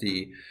pass-through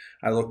entity.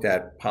 I looked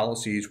at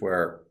policies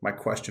where my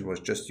question was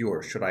just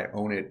yours. Should I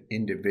own it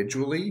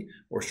individually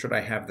or should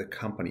I have the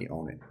company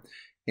own it?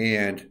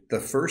 And the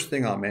first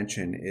thing I'll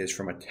mention is,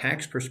 from a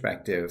tax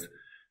perspective,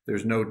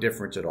 there's no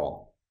difference at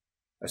all,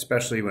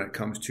 especially when it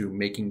comes to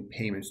making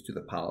payments to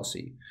the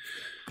policy.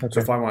 Okay. So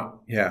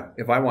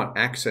if I want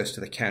access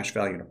to the cash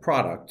value in a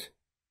product,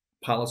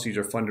 policies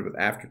are funded with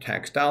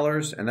after-tax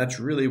dollars, and that's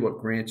really what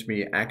grants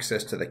me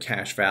access to the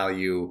cash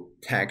value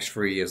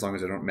tax-free, as long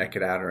as I don't mech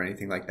it out or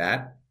anything like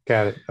that.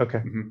 Got it. Okay.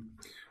 Mm-hmm.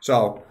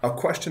 So a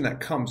question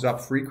that comes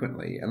up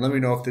frequently, and let me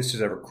know if this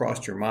has ever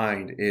crossed your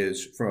mind,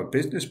 is from a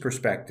business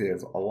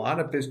perspective, a lot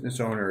of business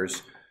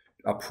owners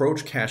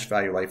approach cash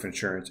value life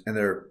insurance and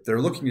they're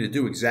looking to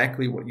do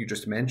exactly what you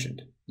just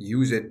mentioned.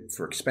 Use it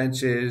for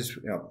expenses,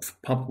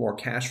 pump more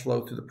cash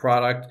flow through the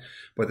product.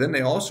 But then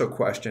they also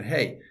question,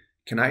 hey,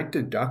 can I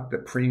deduct the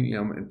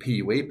premium and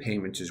PUA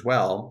payments as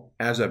well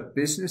as a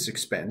business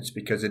expense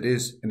because it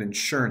is an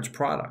insurance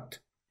product?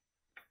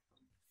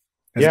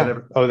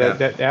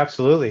 That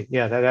absolutely.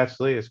 Yeah, that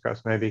absolutely has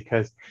crossed my mind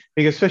because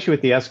especially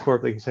with the S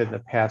Corp, like you said, in the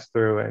pass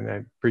through, and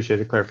I appreciate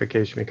the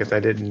clarification because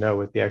I didn't know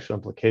what the actual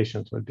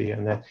implications would be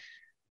on that.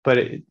 But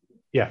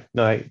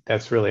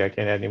that's really, I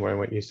can't add any more than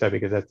what you said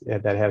because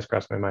that has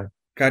crossed my mind.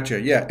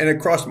 Gotcha. Yeah. And it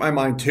crossed my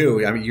mind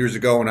too. I mean, years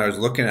ago when I was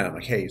looking at it, I'm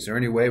like, hey, is there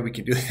any way we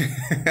could do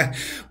that?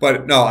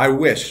 But no, I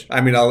wish.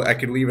 I mean, I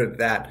could leave it at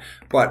that.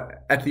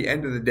 But at the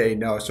end of the day,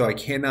 no. So I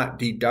cannot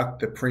deduct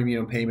the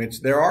premium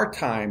payments. There are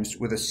times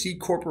with a C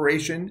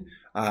corporation,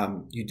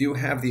 you do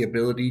have the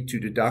ability to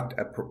deduct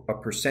a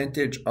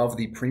percentage of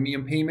the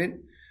premium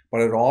payment,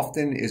 but it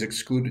often is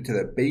excluded to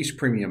the base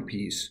premium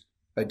piece.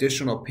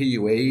 Additional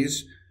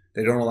PUAs,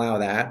 they don't allow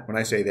that. When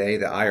I say they,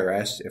 the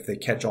IRS, if they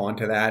catch on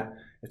to that,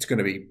 it's going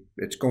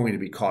to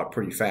be caught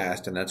pretty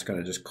fast, and that's going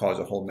to just cause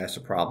a whole mess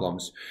of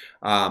problems.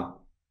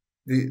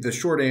 The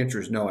short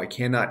answer is no. I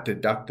cannot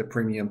deduct the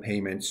premium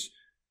payments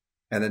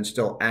and then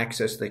still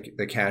access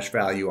the cash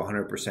value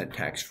 100%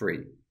 tax free.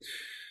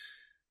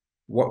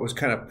 What was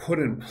kind of put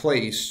in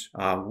place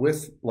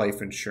with life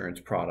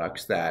insurance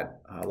products that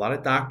a lot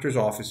of doctors'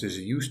 offices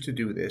used to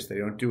do this, they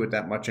don't do it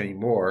that much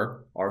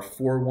anymore, are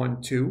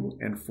 412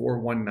 and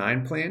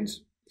 419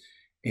 plans.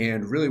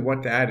 And really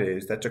what that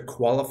is, that's a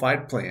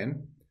qualified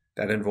plan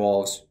that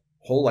involves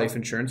whole life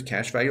insurance,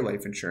 cash value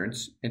life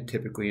insurance, and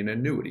typically an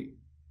annuity.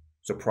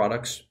 So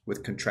products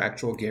with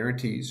contractual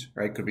guarantees,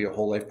 right? Could be a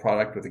whole life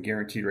product with a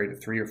guaranteed rate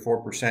of 3 or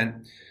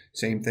 4%.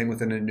 Same thing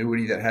with an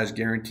annuity that has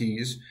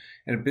guarantees.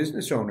 And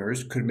business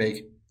owners could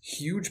make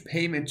huge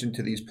payments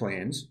into these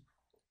plans.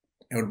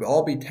 It would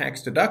all be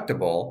tax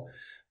deductible,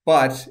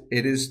 but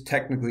it is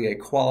technically a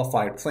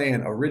qualified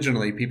plan.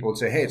 Originally, people would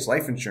say, hey, it's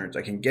life insurance.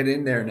 I can get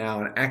in there now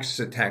and access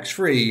it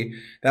tax-free.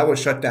 That was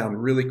shut down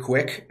really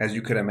quick, as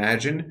you could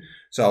imagine.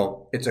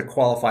 So it's a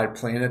qualified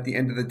plan at the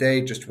end of the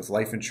day, just with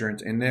life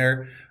insurance in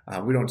there.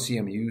 We don't see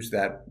them use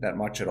that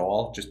much at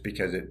all, just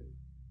because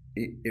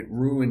it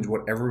ruins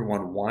what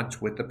everyone wants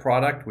with the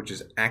product, which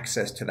is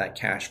access to that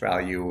cash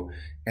value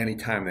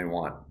anytime they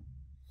want.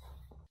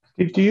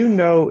 Do you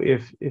know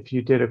if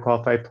you did a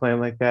qualified plan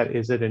like that,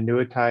 is it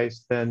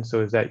annuitized then?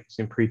 So is that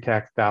using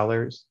pre-tax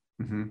dollars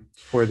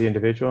for the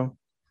individual?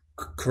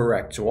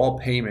 Correct. So all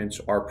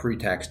payments are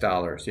pre-tax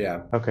dollars.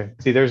 Yeah. Okay.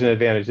 See, there's an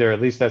advantage there. At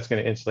least that's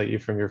going to insulate you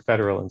from your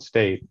federal and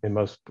state in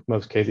most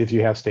cases. If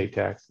you have state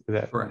tax,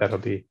 that'll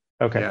be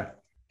okay. Yeah.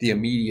 The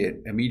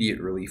immediate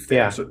relief there.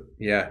 Yeah. So,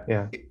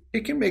 yeah.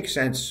 It can make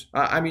sense.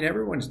 I mean,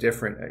 everyone's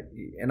different,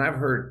 and I've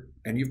heard,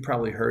 and you've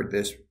probably heard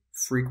this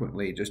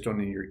frequently, just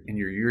in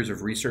your years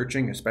of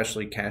researching,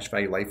 especially cash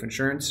value life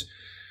insurance,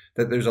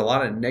 that there's a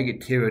lot of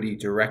negativity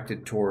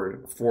directed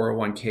toward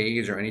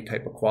 401ks or any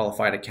type of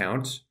qualified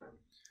accounts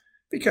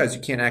because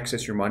you can't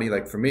access your money.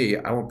 Like for me,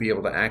 I won't be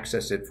able to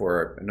access it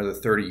for another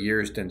 30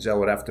 years. Denzel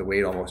would have to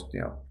wait almost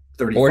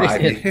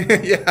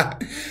 35. Yeah,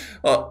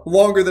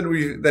 longer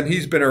than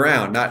he's been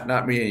around.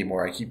 Not me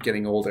anymore. I keep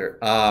getting older.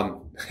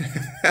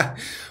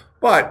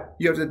 But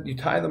you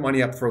tie the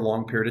money up for a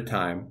long period of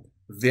time.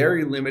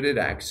 Very limited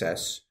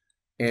access,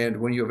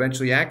 and when you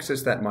eventually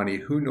access that money,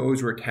 who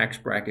knows where tax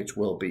brackets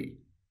will be,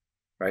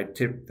 right?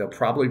 They'll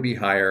probably be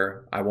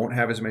higher. I won't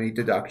have as many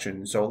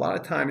deductions. So a lot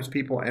of times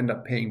people end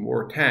up paying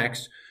more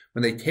tax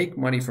when they take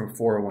money from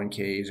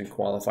 401ks and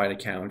qualified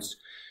accounts.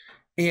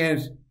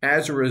 And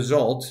as a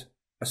result,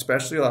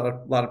 especially a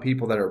lot of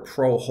people that are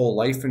pro whole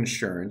life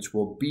insurance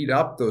will beat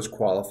up those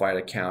qualified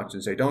accounts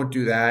and say, don't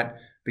do that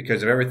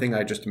because of everything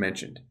I just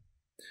mentioned.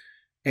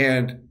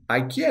 And I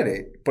get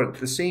it, but at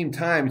the same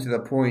time, to the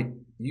point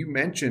you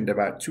mentioned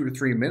about 2 to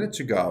 3 minutes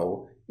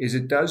ago, is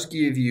it does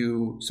give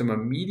you some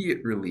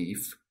immediate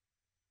relief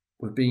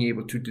with being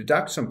able to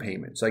deduct some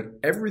payments. Like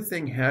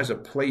everything has a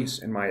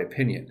place, in my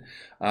opinion.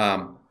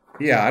 I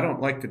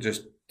don't like to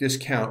just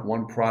discount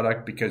one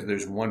product because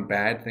there's one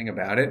bad thing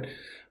about it.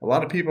 A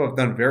lot of people have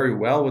done very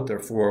well with their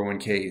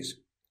 401ks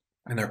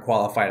and their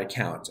qualified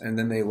accounts. And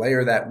then they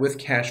layer that with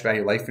cash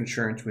value life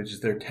insurance, which is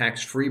their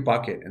tax-free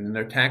bucket, and then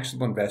their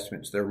taxable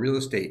investments, their real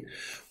estate,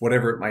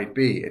 whatever it might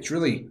be. It's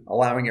really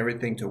allowing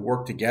everything to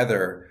work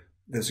together.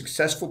 The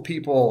successful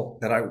people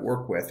that I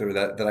work with or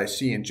that I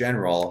see in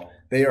general,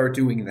 they are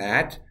doing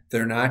that.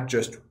 They're not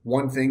just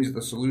one thing's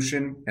the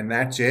solution and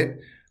that's it.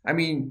 I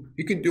mean,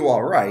 you can do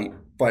all right,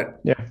 but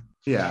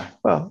yeah.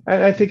 Well,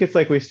 I think it's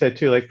like we said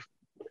too, like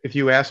if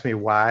you ask me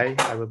why,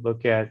 I would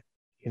look at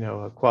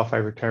a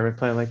qualified retirement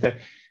plan like that.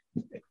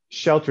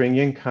 Sheltering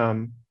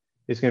income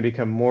is going to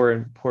become more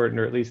important,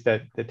 or at least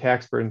that the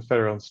tax burden,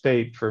 federal and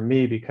state, for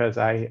me, because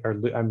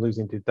I'm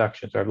losing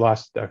deductions, or I've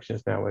lost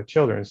deductions now with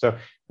children. So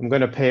I'm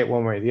going to pay it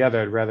one way or the other.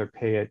 I'd rather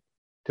pay it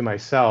to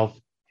myself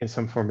in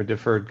some form of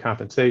deferred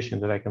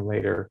compensation that I can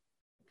later,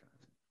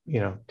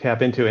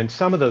 tap into. And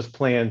some of those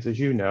plans, as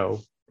you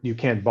know, you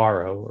can't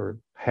borrow, or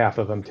half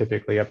of them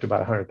typically up to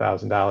about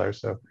 $100,000.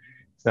 So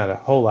it's not a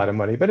whole lot of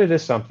money, but it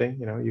is something.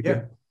 You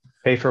can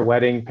pay for a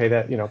wedding, pay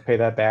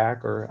that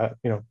back, or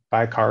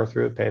buy a car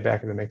through it, pay it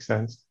back if it makes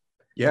sense.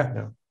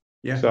 Yeah.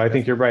 So I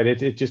think you're right.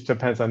 It just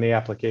depends on the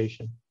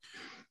application.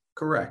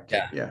 Correct.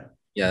 Yeah.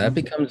 That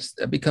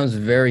becomes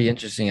very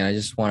interesting. And I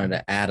just wanted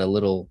to add a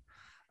little,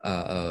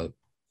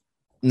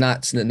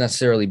 not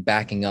necessarily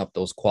backing up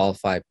those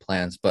qualified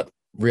plans, but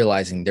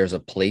realizing there's a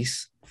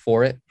place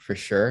for it for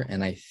sure.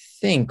 And I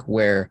think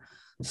where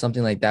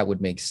something like that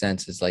would make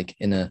sense is like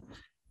in a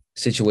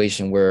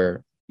situation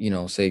where,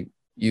 say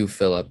you,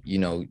 Philip,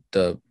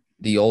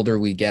 the older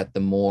we get, the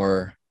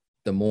more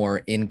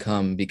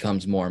income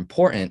becomes more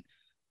important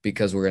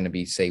because we're going to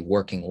be, say,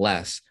 working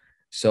less.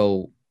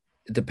 So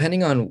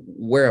depending on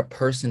where a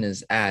person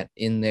is at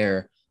in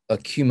their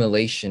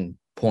accumulation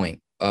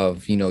point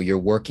of, your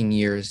working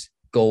years,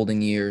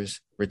 golden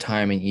years,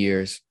 retirement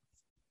years,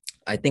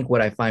 I think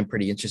what I find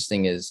pretty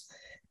interesting is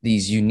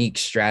these unique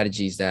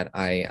strategies that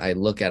I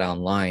look at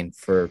online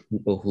for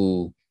people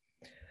who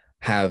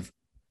have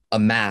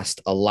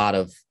amassed a lot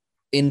of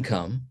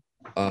income,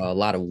 a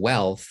lot of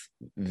wealth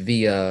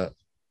via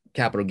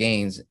capital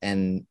gains,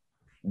 and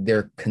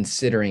they're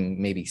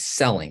considering maybe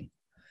selling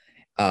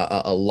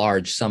a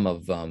large sum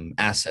of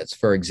assets.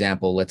 For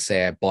example, let's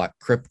say I bought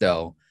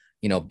crypto,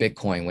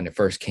 Bitcoin when it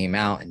first came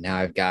out, and now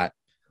I've got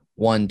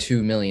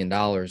 $1-2 million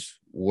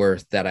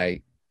worth that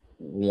I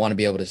want to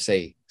be able to,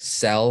 say,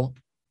 sell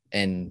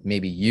and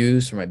maybe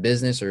use for my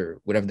business or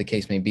whatever the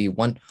case may be.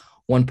 One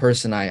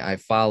person I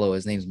follow,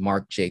 his name's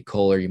Mark J.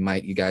 Kohler.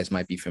 You guys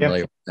might be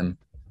familiar with him.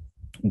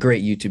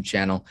 Great YouTube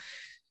channel.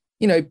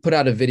 He put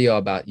out a video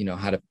about,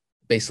 how to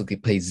basically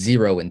pay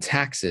zero in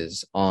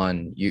taxes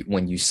on you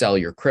when you sell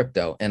your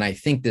crypto. And I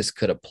think this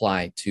could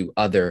apply to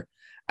other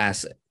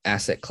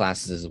asset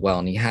classes as well.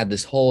 And he had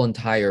this whole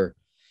entire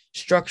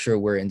structure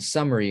where, in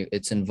summary,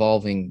 it's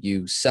involving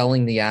you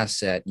selling the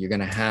asset. You're going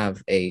to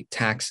have a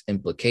tax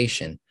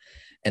implication.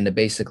 And to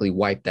basically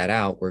wipe that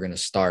out, we're going to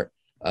start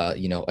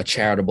a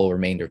charitable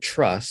remainder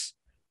trust,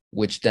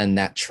 which then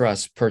that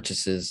trust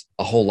purchases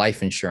a whole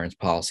life insurance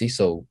policy.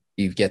 So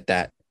you get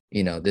that,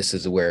 this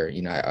is where,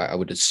 I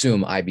would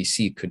assume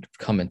IBC could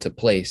come into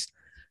place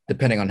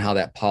depending on how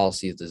that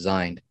policy is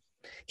designed.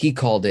 He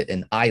called it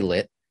an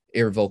ILIT,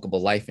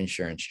 irrevocable life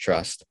insurance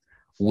trust,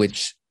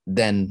 which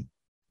then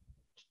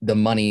the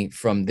money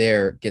from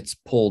there gets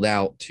pulled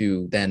out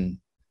to then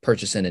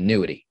purchase an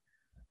annuity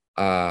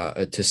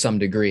to some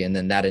degree. And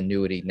then that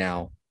annuity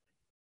now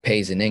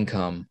pays an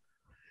income.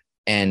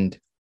 And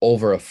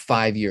over a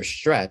 5-year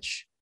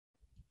stretch,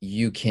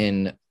 you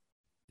can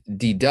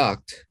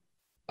deduct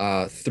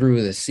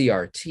through the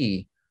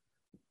CRT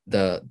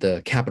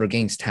the capital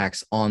gains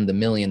tax on the $1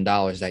 million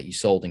that you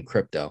sold in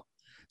crypto.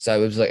 So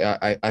it was like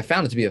I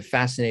found it to be a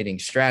fascinating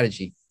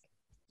strategy,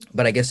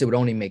 but I guess it would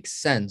only make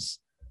sense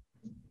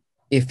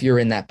if you're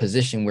in that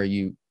position where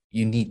you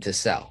need to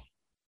sell,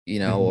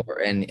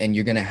 and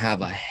you're going to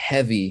have a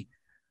heavy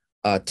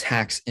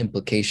tax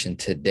implication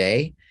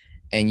today,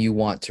 and you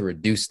want to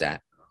reduce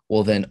that.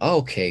 Well, then,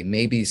 okay,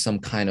 maybe some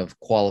kind of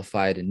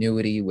qualified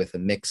annuity with a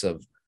mix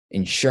of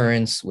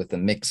insurance, with a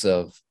mix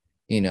of,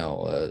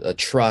 a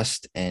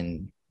trust,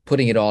 and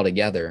putting it all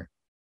together.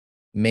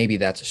 Maybe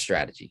that's a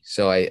strategy.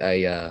 So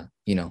I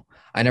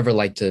never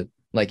like to,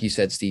 like you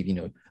said,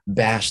 Steve,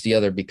 bash the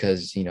other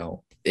because,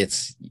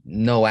 it's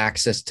no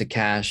access to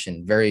cash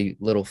and very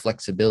little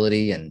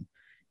flexibility. And,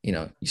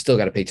 you still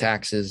got to pay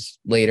taxes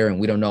later. And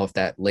we don't know if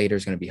that later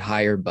is going to be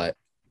higher, but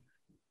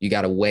you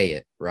got to weigh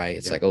it, right?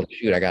 It's like, oh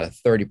shoot, I got a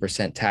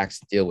 30% tax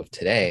to deal with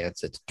today.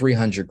 It's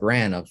 300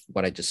 grand of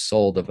what I just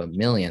sold of $1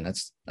 million.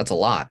 That's a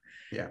lot.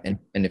 Yeah. And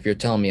if you're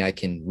telling me I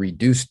can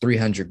reduce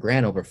 300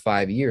 grand over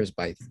 5 years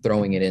by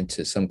throwing it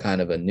into some kind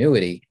of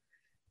annuity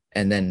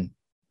and then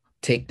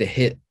take the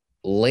hit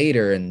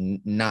later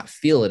and not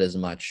feel it as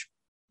much,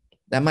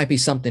 that might be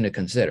something to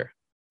consider,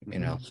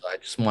 So I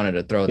just wanted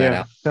to throw that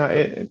out. No,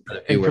 and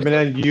from an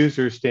end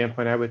user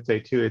standpoint, I would say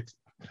too,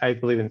 I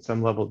believe in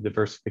some level of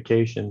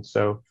diversification.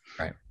 So,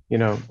 right.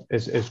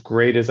 As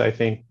great as I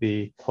think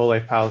the whole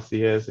life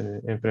policy is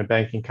and infinite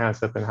banking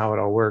concept and how it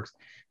all works,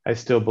 I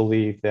still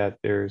believe that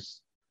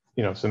there's,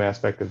 some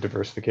aspect of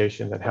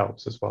diversification that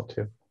helps as well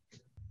too.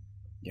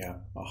 Yeah,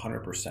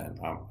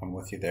 100%. I'm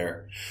with you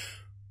there.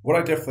 What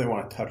I definitely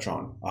want to touch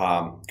on,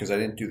 because I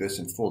didn't do this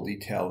in full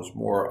detail, is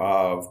more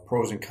of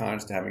pros and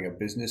cons to having a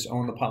business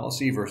own the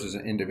policy versus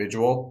an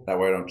individual. That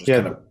way I don't just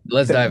kind of...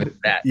 Let's dive into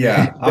that.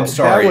 Yeah, I'm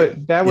sorry.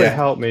 That would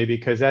help me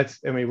because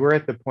we're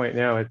at the point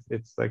now,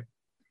 it's like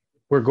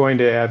we're going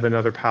to add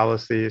another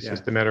policy. It's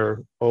just a matter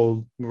of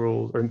old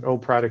rules or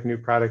old product, new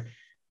product,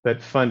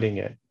 but funding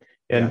it.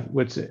 And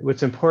what's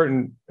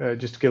important,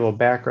 just to give a little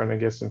background, I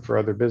guess, and for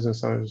other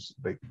business owners,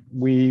 like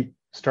we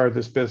started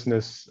this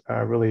business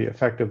really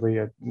effectively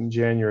in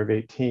January of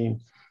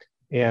 18,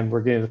 and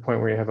we're getting to the point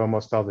where you have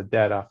almost all the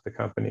debt off the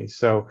company.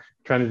 So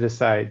trying to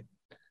decide,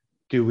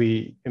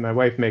 and my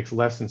wife makes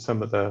less than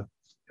some of the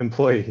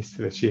employees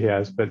that she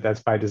has, but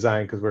that's by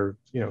design because we're,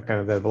 kind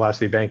of the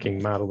velocity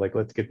banking model, like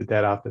let's get the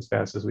debt off as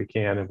fast as we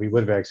can. And we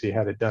would have actually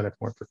had it done if it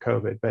weren't for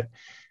COVID. But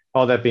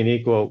all that being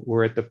equal,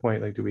 we're at the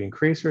point, like, do we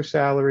increase her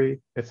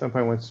salary at some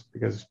point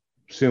because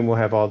soon we'll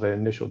have all the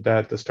initial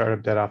debt, the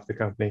startup debt off the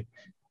company.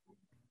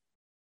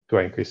 Do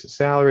I increase the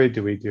salary?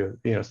 Do we do,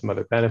 some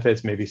other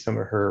benefits? Maybe some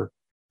of her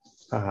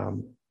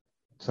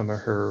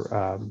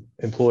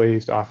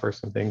employees to offer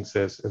some things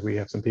as we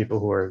have some people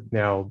who are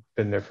now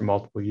been there for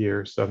multiple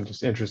years. So I'm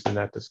just interested in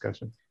that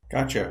discussion.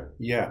 Gotcha.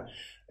 Yeah.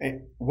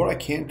 And what I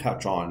can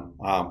touch on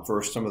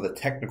for some of the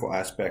technical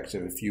aspects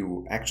of if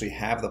you actually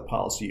have the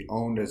policy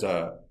owned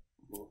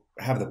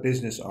have the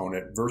business own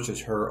it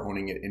versus her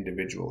owning it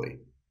individually?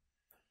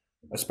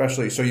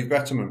 Especially, so you've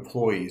got some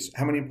employees.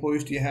 How many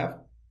employees do you have?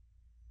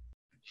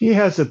 She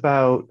has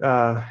about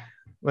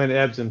when it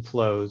ebbs and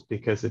flows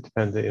because it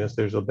depends, if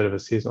there's a bit of a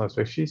seasonal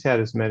aspect. She's had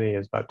as many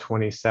as about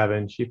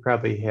 27. She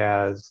probably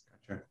has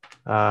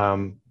Gotcha.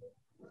 um,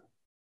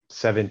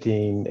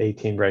 17,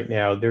 18 right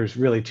now. There's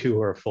really two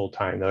who are full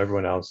time, though.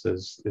 Everyone else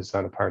is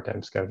on a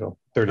part-time schedule,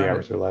 30 Got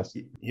hours it. or less.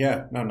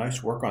 Yeah, no,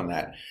 nice work on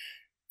that.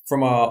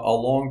 From a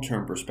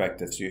long-term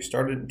perspective, so you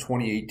started in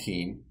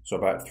 2018, so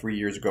about 3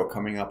 years ago,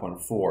 coming up on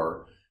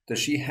four. Does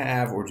she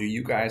have, or do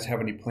you guys have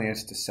any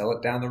plans to sell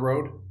it down the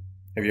road?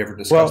 Have you ever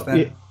discussed Well,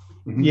 that?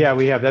 Hmm. yeah,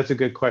 we have. That's a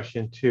good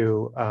question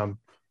too.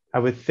 I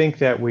would think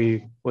that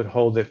we would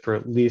hold it for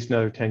at least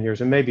another 10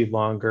 years and maybe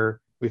longer.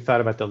 We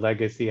thought about the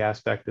legacy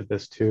aspect of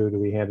this too. Do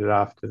we hand it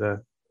off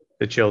to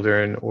the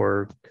children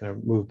or kind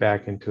of move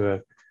back into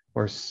a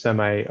more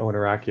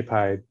semi-owner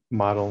occupied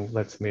model and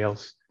let somebody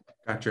else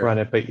run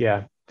Gotcha. it? But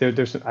yeah,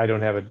 there's I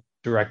don't have a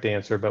direct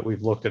answer, but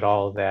we've looked at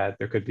all of that.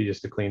 There could be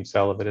just a clean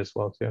sell of it as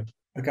well too.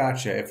 I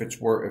gotcha. If it's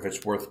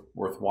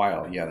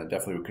worthwhile, yeah, then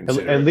definitely would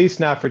consider At it.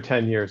 least not for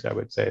 10 years, I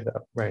would say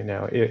though, right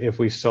now, if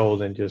we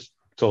sold and just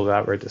sold it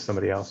outright to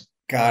somebody else.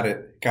 Got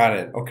it. Got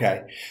it.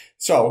 Okay.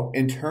 So,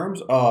 in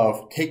terms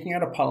of taking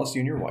out a policy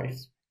on your wife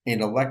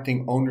and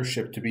electing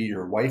ownership to be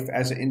your wife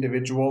as an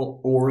individual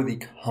or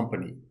the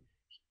company,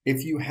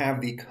 if you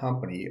have the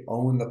company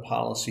own the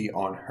policy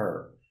on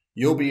her,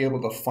 you'll be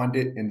able to fund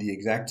it in the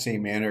exact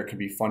same manner. It can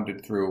be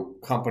funded through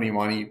company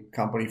money,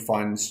 company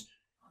funds.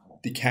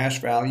 The cash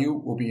value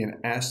will be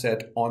an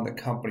asset on the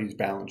company's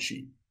balance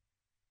sheet.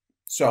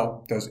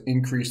 So it does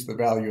increase the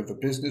value of the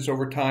business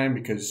over time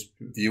because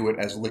view it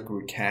as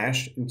liquid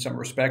cash in some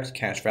respects.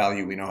 Cash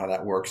value, we know how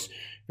that works,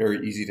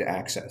 very easy to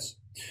access.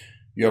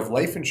 You have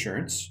life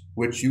insurance,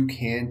 which you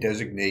can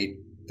designate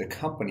the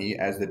company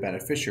as the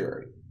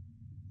beneficiary.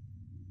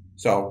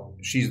 So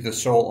she's the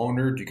sole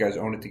owner. Do you guys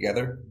own it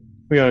together?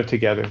 We own it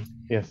together.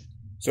 Yes.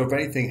 So if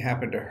anything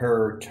happened to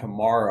her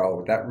tomorrow,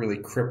 would that really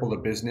cripple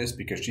the business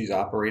because she's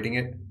operating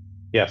it?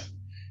 Yes.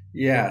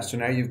 Yeah, so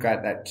now you've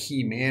got that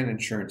key man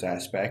insurance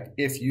aspect.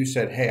 If you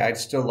said, hey, I'd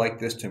still like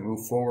this to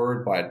move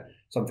forward, but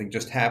something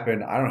just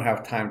happened, I don't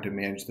have time to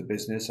manage the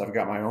business. I've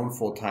got my own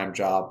full-time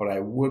job, but I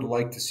would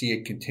like to see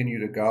it continue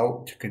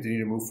to continue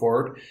to move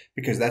forward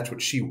because that's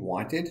what she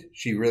wanted.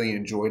 She really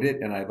enjoyed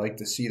it, and I'd like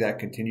to see that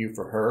continue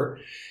for her.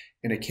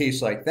 In a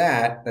case like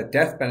that, the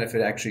death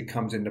benefit actually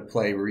comes into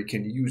play where you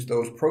can use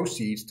those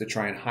proceeds to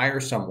try and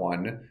hire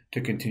someone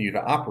to continue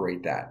to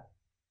operate that.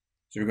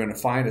 So you're going to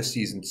find a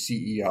seasoned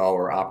CEO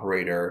or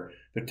operator.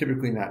 They're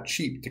typically not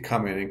cheap to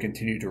come in and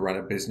continue to run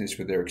a business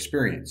with their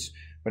experience.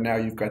 But now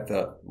you've got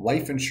the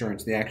life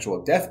insurance, the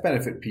actual death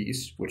benefit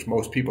piece, which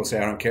most people say,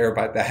 I don't care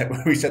about that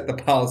when we set the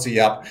policy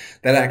up.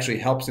 That actually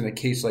helps in a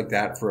case like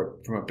that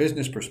from a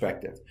business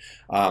perspective.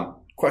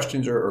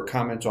 Questions or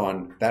comments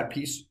on that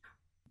piece?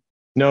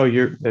 No,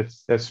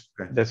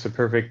 that's a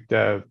perfect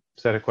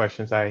set of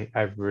questions. I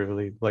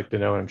really like to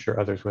know, and I'm sure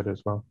others would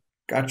as well.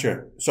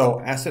 Gotcha. So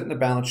asset in the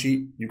balance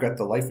sheet, you've got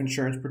the life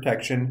insurance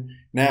protection.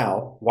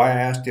 Now, why I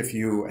asked if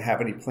you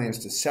have any plans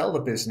to sell the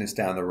business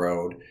down the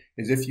road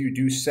is if you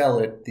do sell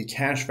it, the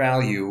cash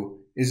value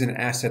is an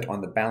asset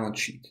on the balance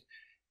sheet.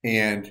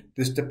 And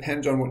this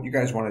depends on what you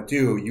guys want to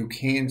do. You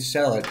can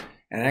sell it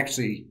and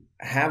actually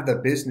have the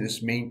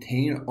business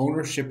maintain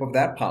ownership of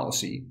that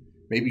policy.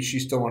 Maybe she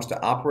still wants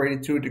to operate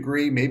it to a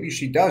degree. Maybe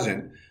she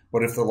doesn't.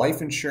 But if the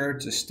life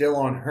insurance is still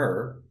on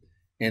her,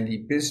 and the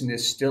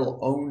business still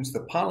owns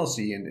the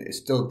policy and is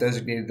still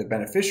designated the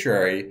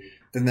beneficiary,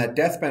 then that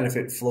death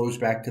benefit flows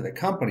back to the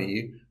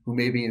company who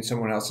may be in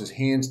someone else's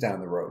hands down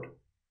the road.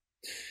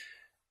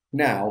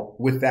 Now,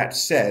 with that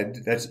said,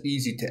 that's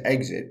easy to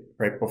exit,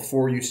 right?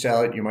 Before you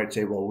sell it, you might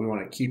say, well, we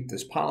want to keep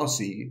this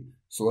policy,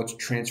 so let's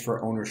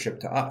transfer ownership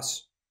to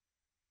us.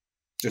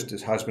 Just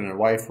as husband and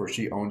wife, where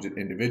she owns it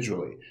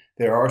individually.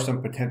 There are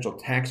some potential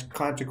tax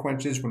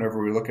consequences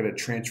whenever we look at a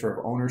transfer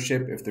of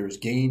ownership. If there's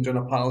gains on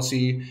a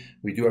policy,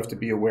 we do have to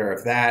be aware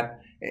of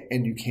that.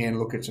 And you can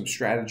look at some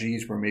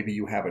strategies where maybe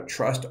you have a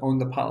trust own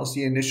the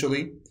policy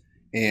initially,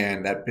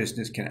 and that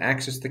business can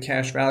access the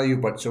cash value,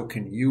 but so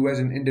can you as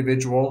an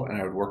individual. And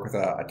I would work with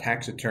a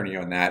tax attorney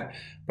on that.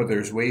 But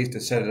there's ways to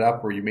set it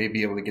up where you may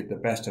be able to get the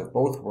best of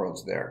both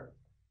worlds there.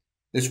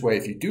 This way,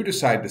 if you do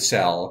decide to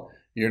sell,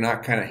 you're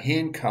not kind of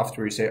handcuffed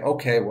where you say,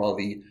 okay, well,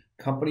 the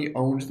company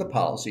owns the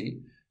policy.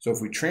 So if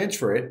we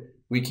transfer it,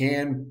 we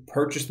can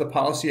purchase the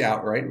policy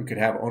outright. We could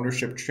have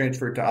ownership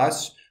transferred to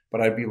us,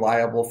 but I'd be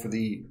liable for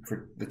the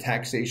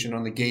taxation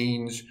on the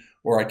gains,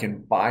 or I can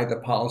buy the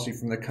policy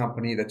from the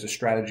company. That's a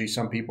strategy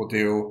some people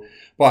do.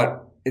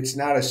 But it's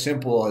not as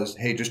simple as,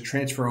 hey, just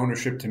transfer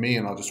ownership to me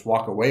and I'll just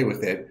walk away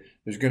with it.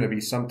 There's going to be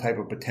some type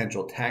of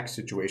potential tax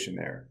situation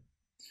there.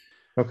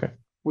 Okay.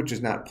 Which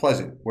is not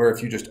pleasant, where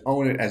if you just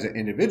own it as an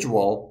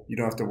individual, you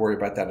don't have to worry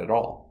about that at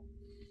all.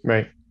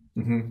 Right.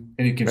 Mm-hmm.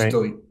 And you can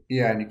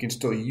and you can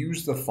still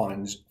use the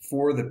funds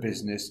for the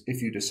business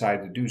if you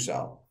decide to do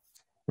so.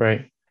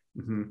 Right.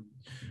 Mm-hmm.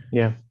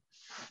 Yeah.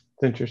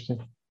 It's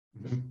interesting.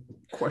 Mm-hmm.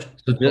 Question.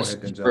 So Go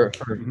ahead, just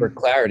Denzel. for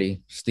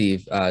clarity,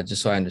 Steve,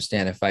 just so I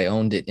understand, if I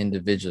owned it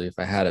individually, if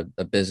I had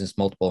a business,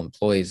 multiple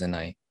employees, and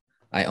I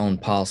own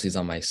policies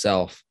on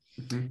myself,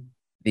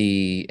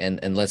 Mm-hmm.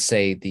 and let's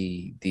say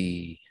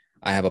the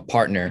I have a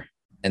partner,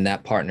 and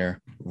that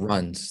partner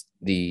runs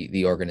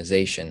the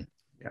organization,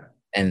 Yeah.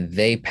 and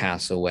they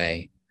pass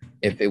away.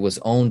 If it was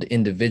owned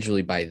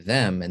individually by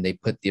them and they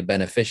put the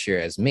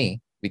beneficiary as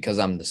me because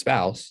I'm the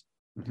spouse,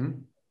 Mm-hmm.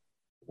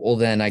 well,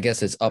 then I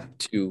guess it's up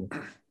to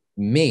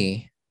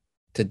me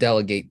to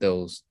delegate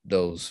those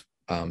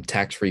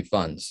tax-free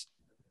funds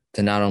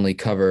to not only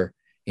cover,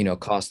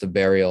 cost of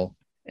burial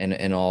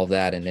and all of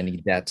that and any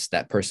debts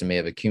that person may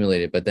have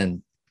accumulated, but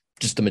then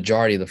just the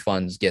majority of the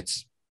funds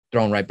gets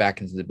thrown right back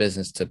into the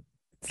business to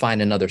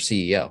find another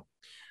CEO,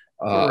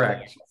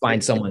 Correct.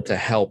 find someone to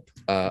help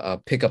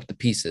pick up the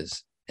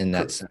pieces in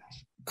that Cor-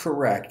 sense.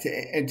 Correct.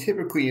 And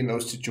typically in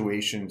those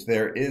situations,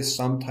 there is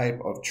some type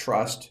of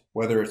trust,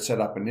 whether it's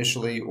set up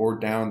initially or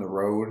down the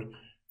road,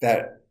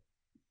 that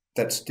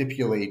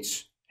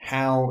stipulates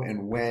how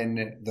and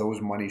when those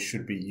monies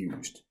should be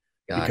used.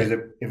 Got Because it.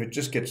 if it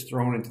just gets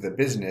thrown into the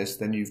business,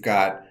 then you've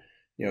got,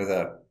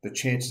 the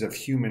chances of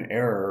human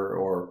error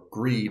or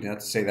greed, not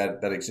to say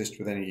that that exists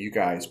with any of you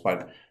guys,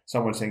 but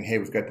someone saying, hey,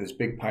 we've got this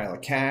big pile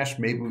of cash,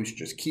 maybe we should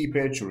just keep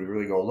it. Should we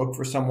really go look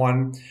for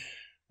someone?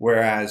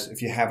 Whereas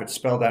if you have it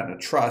spelled out in a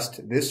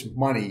trust, this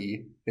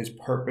money is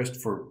purposed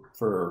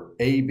for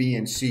A, B,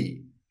 and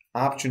C.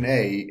 Option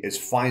A is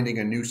finding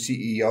a new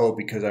CEO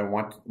because I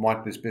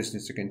want this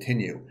business to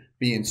continue.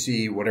 B and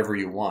C, whatever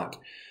you want.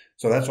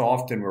 So that's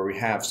often where we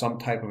have some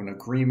type of an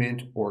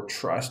agreement or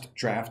trust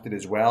drafted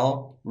as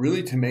well,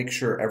 really to make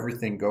sure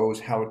everything goes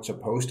how it's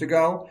supposed to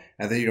go.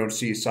 And then you don't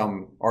see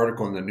some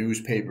article in the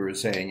newspaper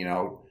saying,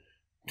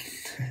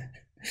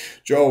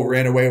 Joe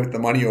ran away with the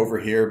money over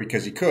here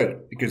because he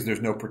could, because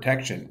there's no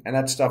protection. And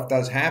that stuff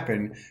does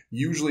happen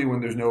usually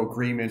when there's no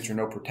agreement or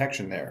no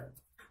protection there.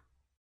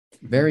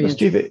 Very Well,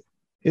 Steve, interesting.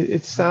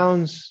 it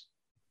sounds,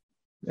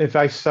 if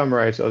I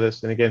summarize all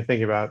this, and again,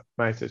 thinking about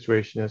my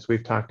situation as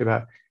we've talked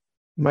about,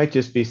 might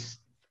just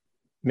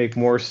make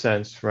more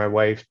sense for my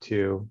wife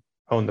to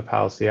own the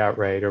policy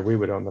outright, or we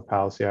would own the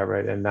policy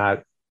outright and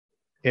not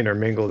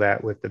intermingle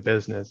that with the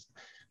business,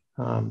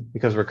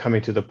 because we're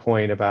coming to the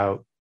point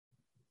about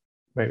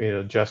maybe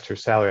adjust her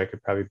salary. I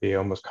could probably be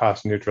almost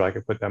cost neutral. I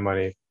could put that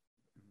money,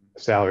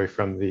 salary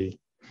from the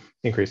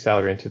increased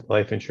salary into the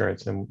life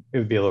insurance, and it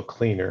would be a little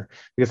cleaner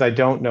because I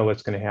don't know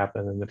what's going to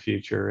happen in the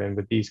future. And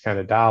with these kind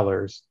of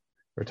dollars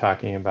we're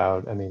talking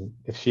about, I mean,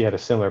 if she had a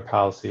similar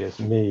policy as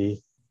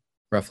me,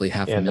 Roughly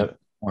half a and million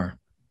more.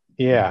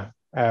 yeah,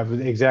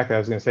 exactly. I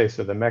was going to say,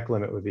 so the MEC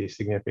limit would be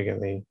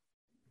significantly,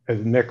 the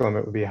MEC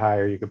limit would be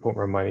higher. You could put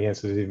more money in,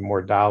 so there's even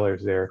more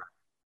dollars there.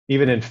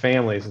 Even in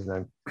families, and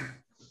I've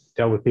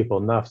dealt with people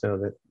enough to know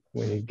that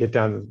when you get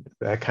down to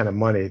that kind of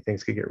money,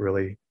 things could get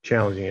really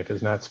challenging if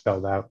it's not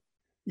spelled out.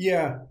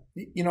 Yeah.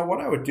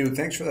 What I would do,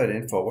 thanks for that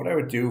info. What I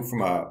would do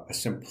from a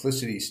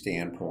simplicity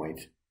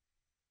standpoint,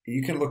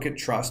 you can look at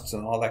trusts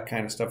and all that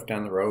kind of stuff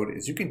down the road,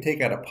 is you can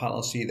take out a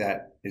policy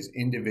that is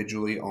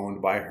individually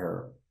owned by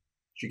her.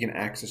 She can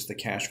access the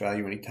cash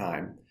value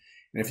anytime.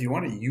 And if you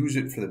want to use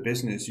it for the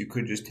business, you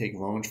could just take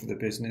loans for the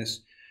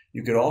business.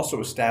 You could also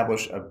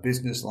establish a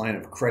business line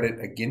of credit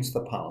against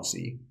the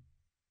policy.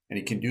 And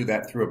you can do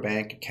that through a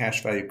bank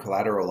cash value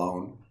collateral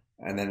loan.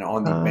 And then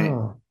on the bank,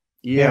 Oh,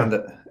 yeah, yeah. on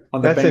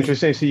the That's bank,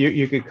 interesting. So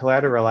you could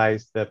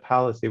collateralize the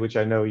policy, which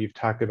I know you've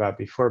talked about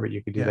before, but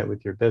you could do yeah, that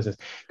with your business.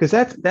 Because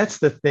that's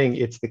the thing.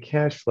 It's the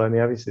cash flow. I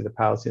mean, obviously the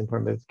policy is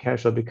important, but it's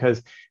cash flow because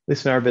at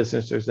least in our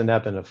business, there's an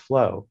ebb and a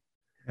flow.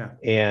 yeah,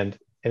 And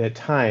at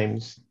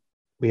times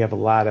we have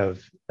not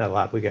a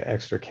lot, we get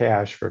extra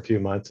cash for a few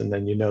months, and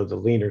then the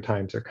leaner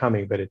times are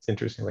coming. But it's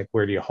interesting, like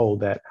where do you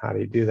hold that? How do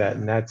you do that?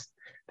 And that's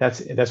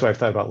why I've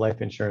thought about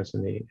life insurance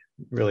and the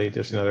really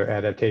just another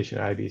adaptation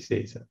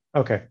IBC. So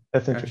okay,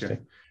 that's gotcha.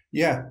 interesting.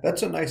 Yeah,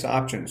 that's a nice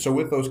option. So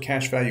with those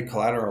cash value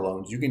collateral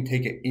loans, you can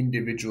take an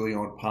individually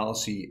owned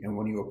policy, and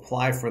when you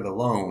apply for the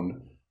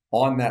loan,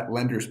 on that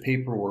lender's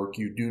paperwork,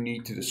 you do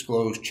need to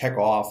disclose, check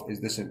off, is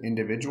this an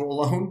individual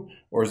loan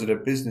or is it a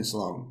business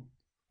loan?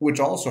 Which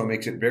also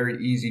makes it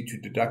very easy to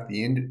deduct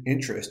the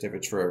interest if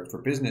it's for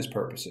business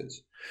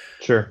purposes.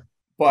 Sure.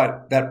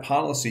 But that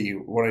policy,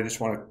 what I just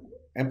want to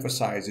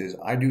emphasize is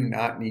I do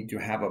not need to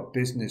have a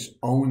business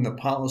own the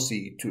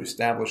policy to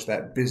establish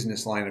that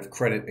business line of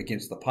credit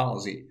against the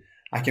policy.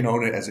 I can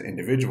own it as an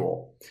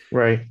individual.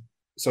 Right.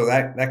 So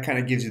that kind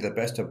of gives you the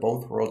best of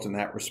both worlds in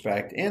that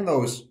respect. And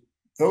those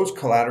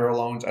collateral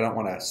loans, I don't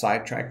want to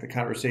sidetrack the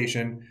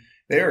conversation.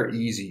 They are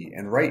easy.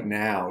 And right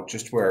now,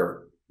 just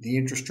where the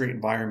interest rate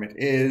environment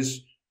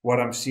is, what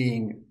I'm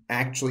seeing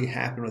actually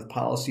happen with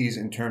policies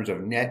in terms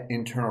of net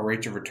internal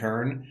rates of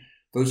return,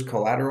 those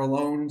collateral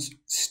loans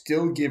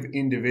still give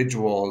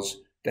individuals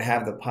to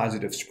have the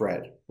positive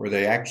spread where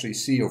they actually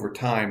see over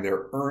time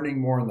they're earning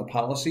more in the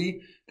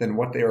policy than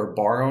what they are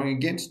borrowing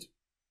against.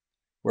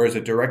 Whereas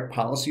a direct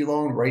policy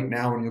loan right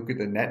now, when you look at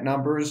the net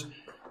numbers,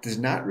 does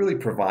not really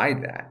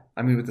provide that.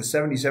 I mean, with the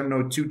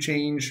 7702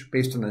 change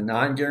based on the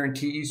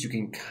non-guarantees, you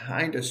can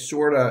kind of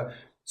sort of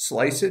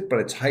slice it, but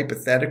it's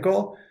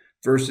hypothetical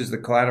versus the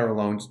collateral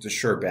loans, it's a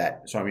sure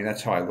bet. So, I mean,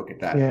 that's how I look at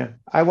that. Yeah,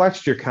 I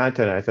watched your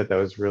content. I thought that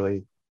was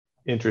really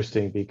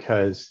interesting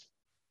because,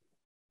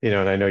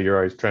 and I know you're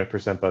always trying to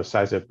present both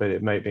sides of it, but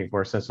it might make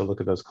more sense to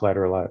look at those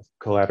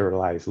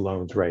collateralized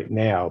loans right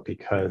now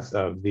because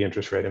of the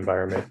interest rate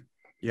environment.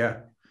 Yeah.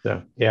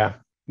 So, yeah.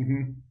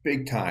 Mm-hmm.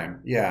 Big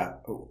time. Yeah.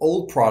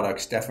 Old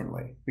products,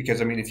 definitely.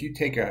 Because, I mean, if you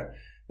take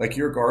like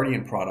your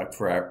Guardian product,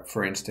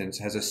 for instance,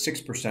 has a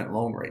 6%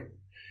 loan rate.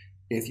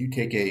 If you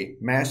take a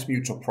Mass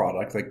Mutual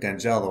product like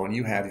Denzel, the one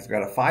you've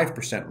got a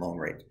 5% loan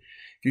rate.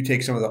 If you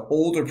take some of the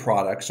older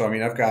products, so I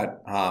mean, I've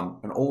got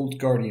an old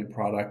Guardian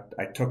product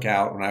I took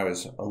out when I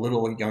was a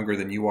little younger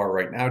than you are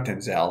right now,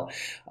 Denzel,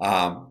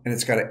 and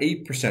it's got an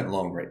 8%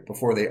 loan rate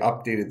before they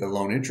updated the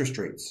loan interest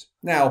rates.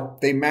 Now,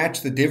 they match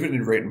the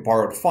dividend rate and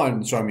borrowed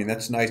funds, so I mean,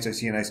 that's nice. I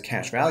see a nice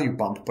cash value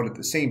bump, but at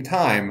the same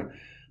time,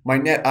 my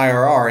net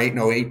IRR ain't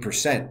no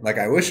 8% like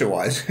I wish it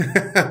was,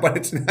 but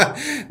it's not.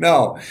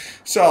 No.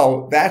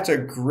 So that's a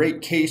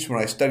great case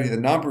when I study the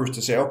numbers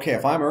to say, okay,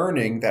 if I'm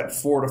earning that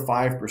 4 to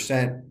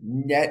 5%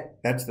 net,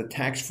 that's the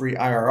tax-free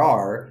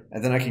IRR,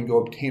 and then I can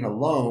go obtain a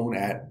loan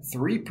at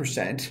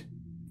 3%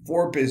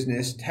 for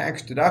business,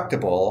 tax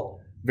deductible.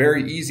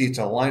 Very easy. It's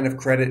a line of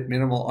credit,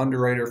 minimal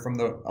underwriting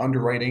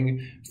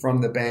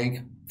from the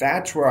bank.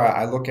 That's where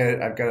I look at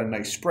it. I've got a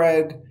nice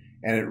spread.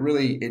 And it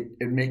really,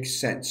 it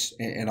makes sense.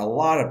 And a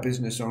lot of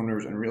business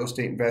owners and real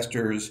estate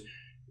investors,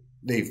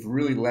 they've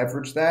really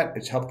leveraged that.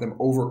 It's helped them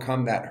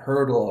overcome that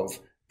hurdle of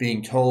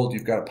being told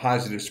you've got a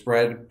positive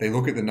spread. They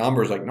look at the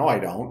numbers like, no, I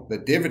don't.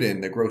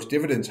 The gross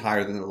dividend's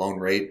higher than the loan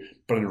rate,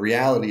 but in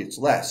reality, it's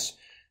less.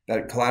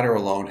 That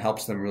collateral loan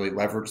helps them really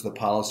leverage the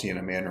policy in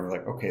a manner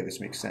like, okay, this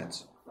makes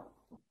sense.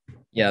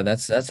 Yeah,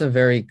 that's a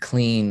very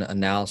clean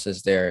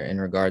analysis there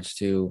in regards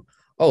to,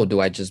 oh, do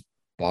I just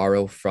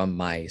borrow from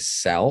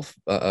myself,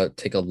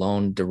 take a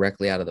loan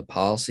directly out of the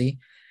policy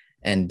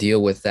and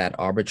deal with that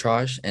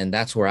arbitrage? And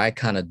that's where I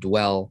kind of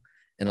dwell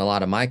in a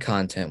lot of my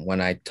content. When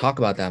I talk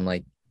about that, I'm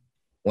like,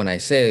 when I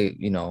say,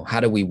 how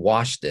do we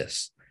wash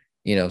this,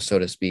 so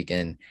to speak,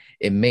 and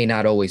it may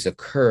not always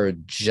occur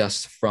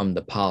just from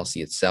the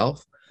policy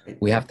itself.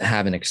 We have to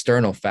have an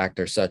external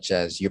factor, such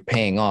as you're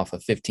paying off a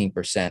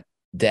 15%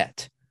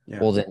 debt. Yeah.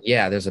 Well, then,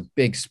 yeah, there's a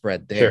big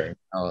spread there,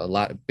 sure. A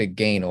lot of big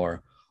gain,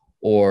 or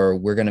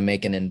we're going to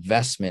make an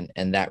investment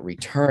and that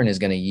return is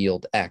going to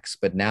yield X,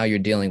 but now you're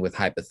dealing with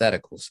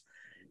hypotheticals.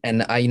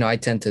 And I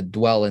tend to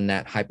dwell in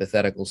that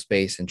hypothetical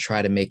space and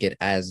try to make it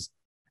as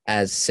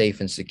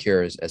safe and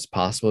secure as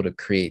possible to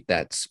create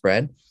that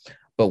spread.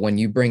 But when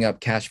you bring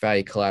up cash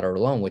value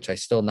collateral loan, which I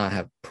still not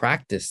have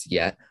practiced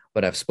yet,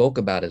 but I've spoke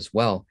about as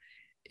well,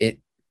 it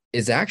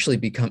is actually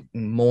become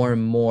more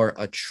and more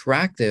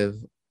attractive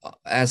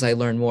as I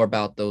learn more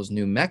about those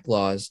new MEC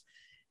laws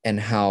and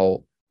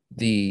how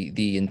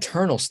the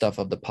internal stuff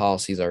of the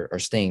policies are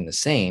staying the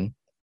same,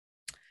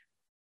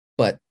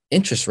 but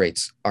interest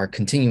rates are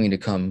continuing to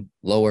come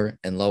lower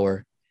and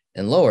lower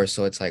and lower.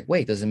 So it's like,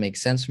 wait, does it make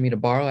sense for me to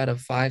borrow at a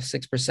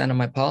 5-6% of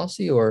my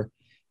policy or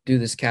do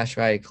this cash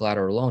value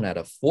collateral loan at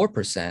a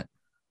 4%?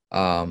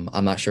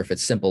 I'm not sure if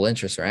it's simple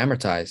interest or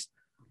amortized,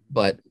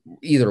 but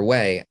either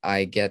way,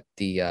 I get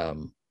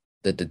the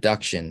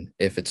deduction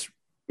if it's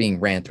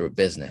being ran through a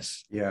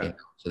business. Yeah.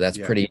 So that's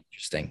pretty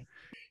interesting.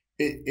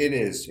 It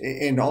is.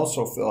 And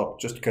also, Philip,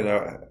 just because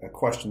a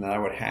question that I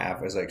would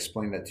have, as I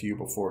explained that to you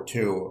before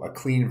too, a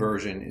clean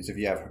version is if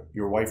you have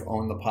your wife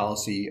own the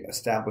policy,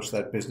 establish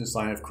that business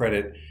line of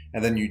credit,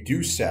 and then you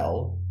do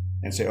sell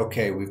and say,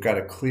 okay, we've got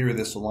to clear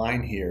this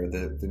line here.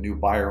 The new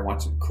buyer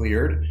wants it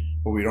cleared,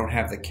 but we don't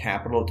have the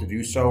capital to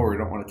do so, or we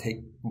don't want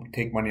to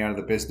take money out of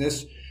the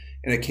business.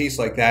 In a case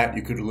like that,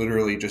 you could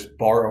literally just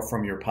borrow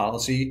from your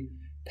policy,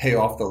 pay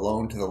off the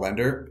loan to the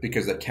lender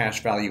because the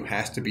cash value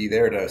has to be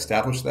there to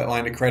establish that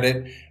line of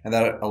credit, and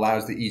that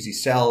allows the easy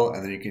sell,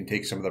 and then you can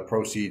take some of the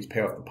proceeds,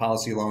 pay off the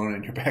policy loan,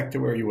 and you're back to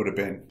where you would have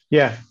been.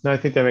 Yeah, no, I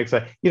think that makes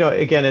sense.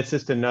 Again, it's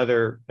just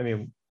another,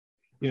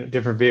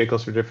 different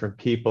vehicles for different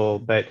people,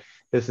 but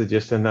this is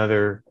just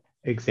another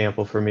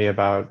example for me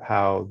about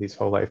how these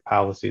whole life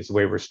policies, the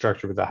way we're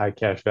structured with the high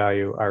cash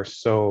value, are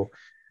so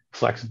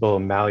flexible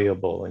and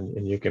malleable,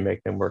 and you can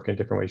make them work in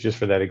different ways, just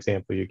for that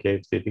example you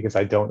gave, Steve, because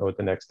I don't know what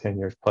the next 10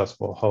 years plus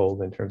will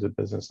hold in terms of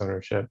business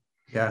ownership.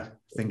 Yeah,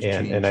 things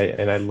change. And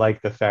I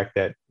like the fact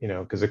that,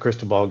 because the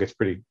crystal ball gets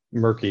pretty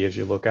murky as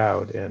you look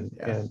out and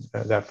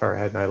that far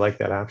ahead, and I like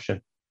that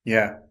option.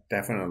 Yeah,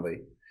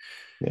 definitely.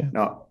 Yeah.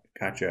 No,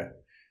 gotcha.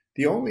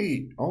 The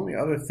only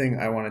other thing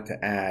I wanted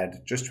to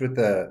add, just with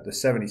the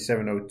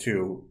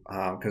 7702,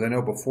 because I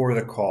know before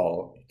the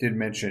call you did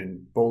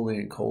mention Boley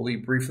and Coley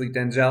briefly,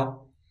 Denzel,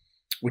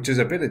 which is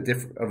a bit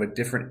of a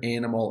different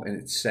animal in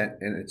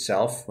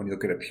itself. When you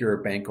look at a pure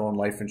bank-owned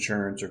life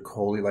insurance or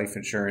Coley life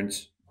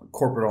insurance,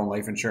 corporate-owned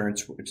life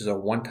insurance, which is a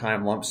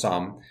one-time lump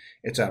sum,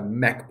 it's a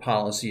MEC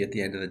policy at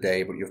the end of the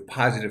day, but you have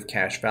positive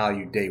cash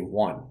value day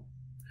one.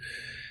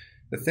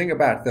 The thing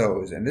about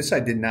those, and this I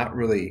did not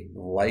really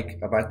like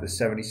about the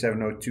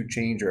 7702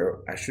 change,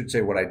 or I should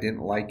say what I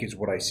didn't like is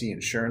what I see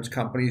insurance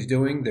companies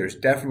doing. There's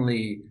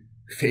definitely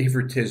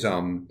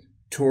favoritism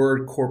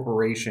toward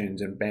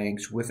corporations and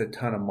banks with a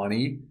ton of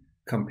money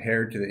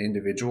compared to the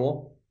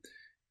individual.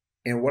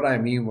 And what I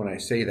mean when I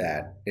say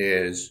that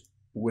is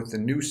with the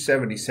new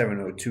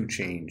 7702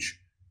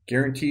 change,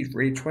 guaranteed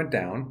rates went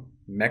down,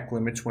 MEC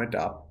limits went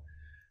up.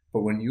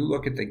 But when you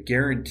look at the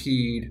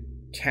guaranteed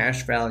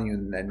cash value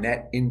and the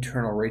net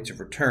internal rates of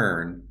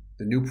return,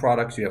 the new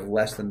products, you have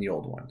less than the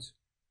old ones.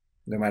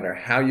 No matter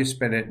how you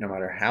spin it, no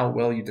matter how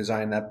well you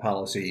design that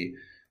policy,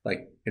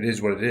 like it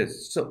is what it is.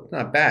 It's still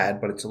not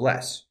bad, but it's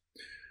less.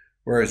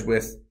 Whereas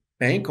with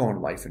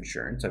bank-owned life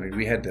insurance, I mean,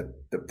 we had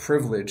the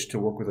privilege to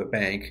work with a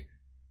bank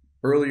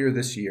earlier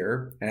this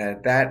year, and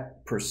at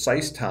that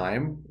precise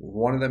time,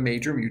 one of the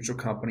major mutual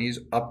companies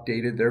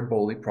updated their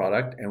BOLI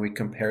product, and we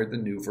compared the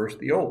new versus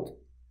the old.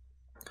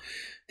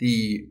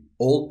 The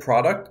old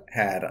product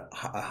had a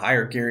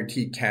higher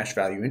guaranteed cash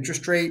value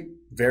interest rate,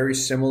 very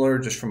similar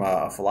just from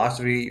a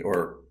philosophy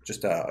or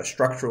just a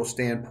structural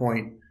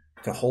standpoint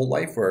to whole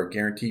life, where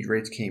guaranteed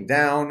rates came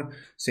down.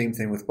 Same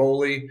thing with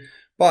BOLI,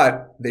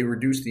 but they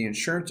reduced the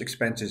insurance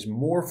expenses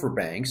more for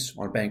banks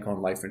on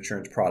bank-owned life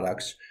insurance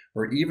products,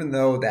 where even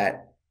though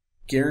that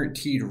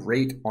guaranteed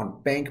rate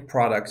on bank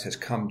products has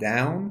come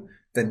down,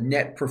 the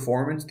net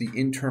performance, the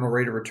internal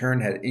rate of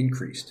return, had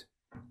increased.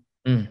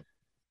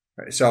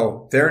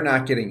 So they're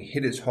not getting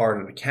hit as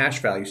hard on a cash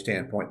value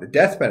standpoint. The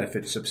death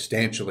benefit is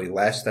substantially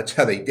less. That's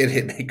how they did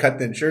it. They cut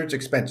the insurance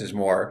expenses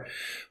more.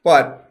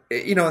 But,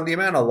 you know, and the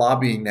amount of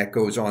lobbying that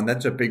goes on,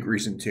 that's a big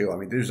reason too. I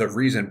mean, there's a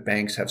reason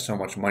banks have so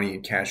much money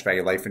in cash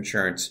value life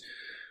insurance.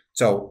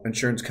 So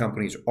insurance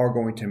companies are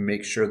going to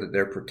make sure that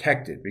they're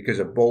protected because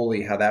of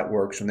BOLI, how that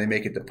works. When they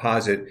make a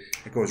deposit,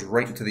 it goes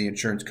right into the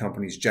insurance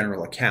company's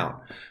general account.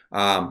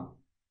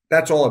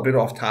 That's all a bit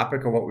off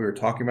topic of what we were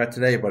talking about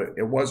today, but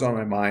it was on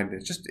my mind.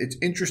 It's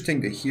interesting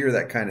to hear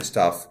that kind of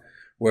stuff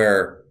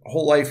where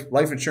whole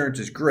life insurance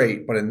is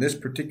great, but in this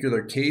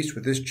particular case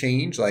with this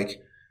change,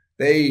 like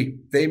they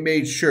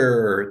made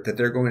sure that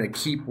they're going to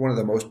keep one of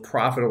the most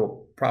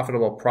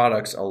profitable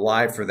products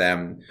alive for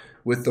them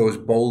with those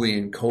BOLI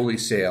and COLI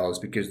sales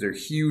because they're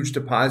huge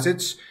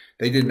deposits.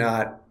 They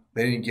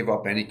didn't give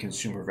up any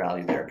consumer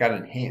value there. It got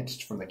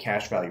enhanced from the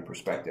cash value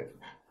perspective.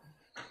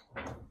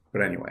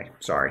 But anyway,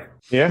 sorry.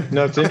 Yeah,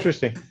 no, it's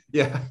interesting.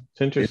 Yeah,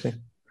 it's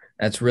interesting.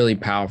 That's really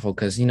powerful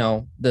because, you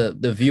know,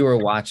 the viewer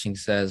watching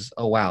says,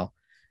 oh, wow,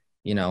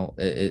 you know,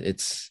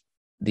 it's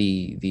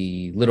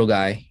the little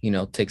guy, you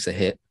know, takes a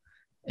hit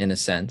in a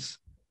sense.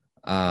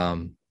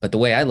 But the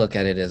way I look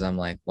at it is I'm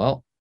like,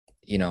 well,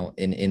 you know,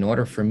 in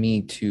order for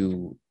me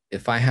to,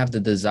 if I have the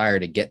desire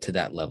to get to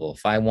that level,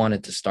 if I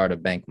wanted to start a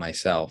bank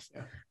myself,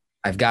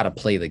 I've got to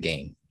play the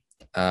game.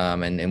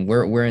 And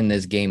we're in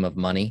this game of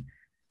money,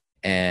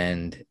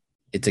 and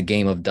it's a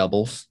game of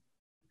doubles,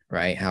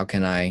 right? How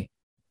can I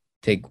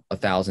take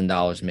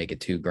 $1,000, make it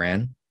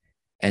 $2,000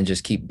 and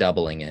just keep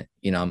doubling it?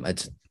 You know,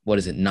 it's, what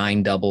is it?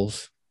 9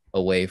 doubles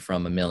away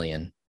from $1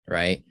 million,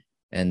 right?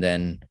 And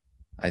then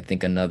I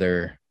think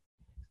another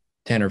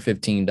 10 or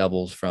 15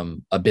 doubles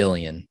from $1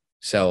 billion.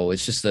 So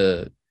it's just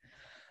a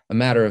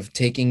matter of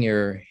taking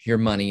your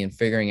money and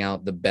figuring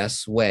out the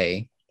best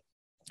way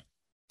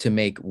to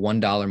make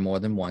 $1 more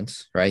than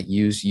once, right?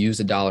 Use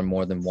 $1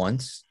 more than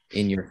once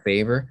in your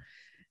favor.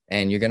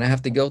 And you're going to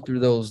have to go through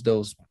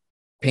those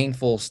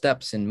painful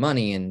steps in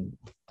money and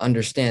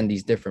understand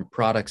these different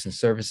products and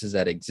services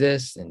that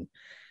exist and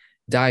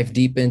dive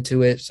deep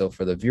into it. So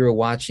for the viewer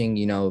watching,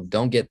 you know,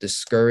 don't get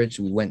discouraged.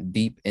 We went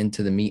deep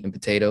into the meat and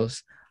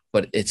potatoes,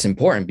 but it's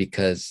important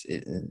because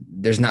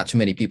there's not too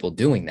many people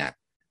doing that,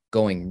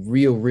 going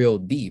real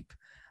deep,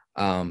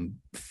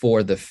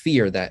 for the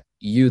fear that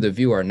you, the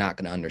viewer, are not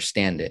going to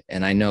understand it.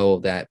 And I know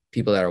that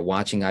people that are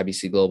watching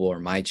IBC Global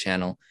or my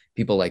channel,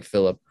 people like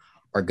Philip,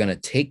 are going to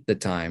take the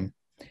time.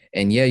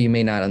 And yeah, you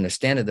may not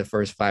understand it the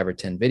first 5 or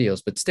 10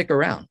 videos, but stick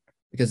around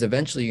because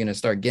eventually you're going to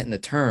start getting the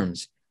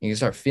terms. You can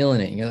start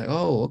feeling it. And you're like,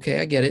 oh, okay,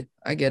 I get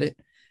it.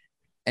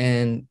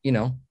 And, you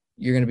know,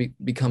 you're going to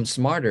become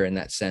smarter in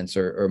that sense,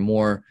 or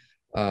more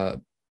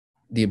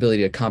the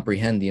ability to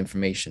comprehend the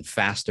information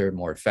faster,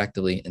 more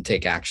effectively, and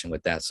take action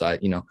with that. So,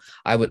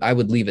 I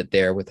would leave it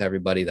there with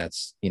everybody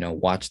that's, you know,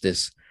 watched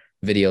this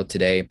video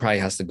today. It probably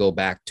has to go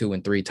back 2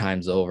 and 3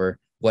 times over.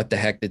 What the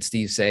heck did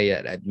Steve say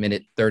at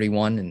minute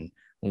 31? And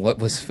what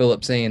was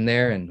Philip saying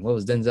there? And what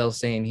was Denzel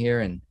saying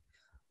here?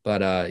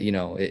 But you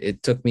know,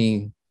 it took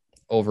me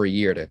over a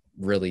year to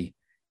really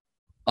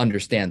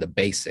understand the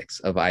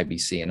basics of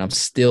IBC. And I'm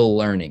still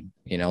learning,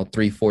 you know,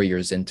 3-4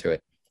 years into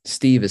it.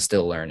 Steve is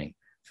still learning.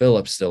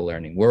 Philip's still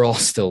learning. We're all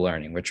still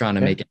learning. We're trying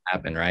to make it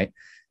happen, right?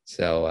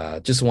 So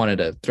just wanted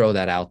to throw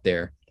that out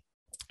there.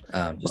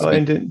 And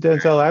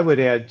Denzel, I would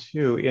add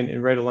too,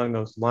 and right along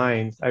those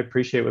lines, I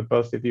appreciate what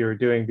both of you are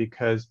doing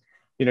because,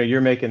 you know, you're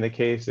making the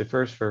case at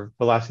first for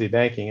velocity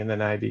banking and then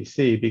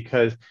IBC,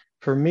 because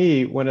for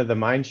me, one of the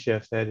mind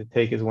shifts that I had to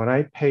take is when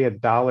I pay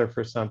 $1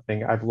 for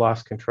something, I've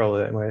lost control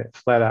of it. When it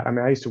flat out, I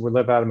mean, I used to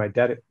live out of my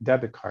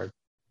debit card,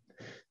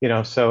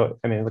 so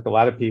I mean, look, a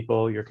lot of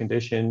people, your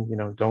condition,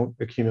 don't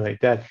accumulate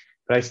debt.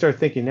 But I start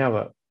thinking now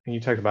about, and you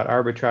talked about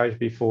arbitrage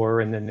before,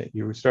 and then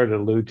you started to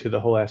allude to the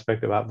whole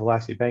aspect about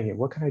velocity banking.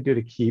 What can I do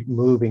to keep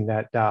moving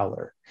that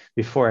dollar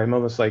before I'm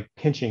almost like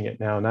pinching it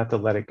now, not to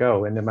let it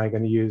go? And am I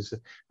going to use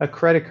a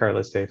credit card,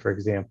 let's say, for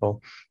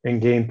example,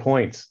 and gain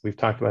points? We've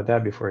talked about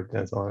that before,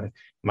 Denzel. I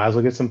might as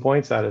well get some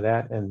points out of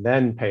that and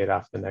then pay it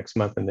off the next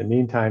month. In the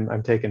meantime,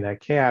 I'm taking that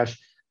cash,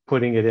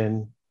 putting it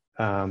in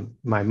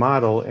my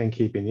model and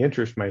keeping the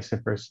interest, my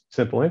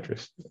simple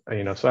interest.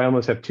 So I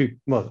almost have two.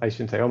 Well, I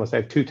shouldn't say almost. I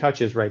have two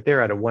touches right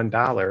there out of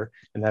 $1,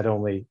 and that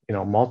only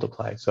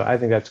multiplies. So I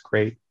think that's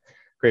great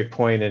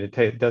point, and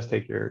it does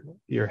take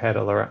your head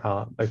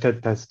around.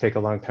 It does take a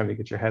long time to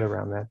get your head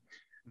around that.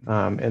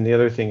 And the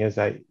other thing is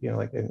that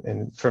like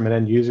and from an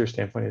end user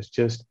standpoint, is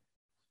just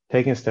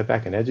taking a step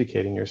back and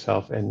educating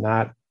yourself and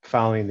not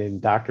following the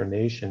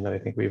indoctrination that I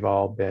think we've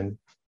all been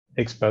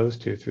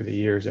exposed to through the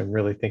years, and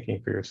really thinking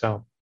for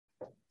yourself.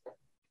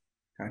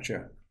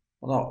 Gotcha.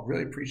 Well, no,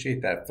 really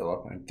appreciate that,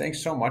 Philip. And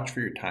thanks so much for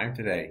your time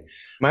today.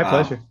 My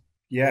pleasure.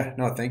 Yeah,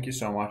 no, thank you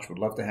so much. Would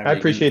love to have I you again in the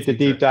appreciate the deep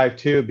future. dive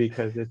too,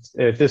 because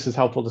if this is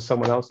helpful to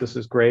someone else, this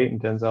is great.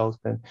 And Denzel's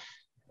been,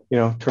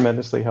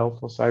 tremendously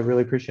helpful. So I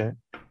really appreciate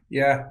it.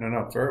 Yeah,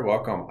 no, very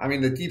welcome. I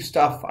mean, the deep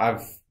stuff, well,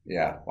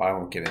 I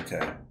won't get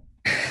into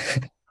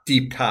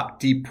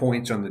deep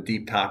points on the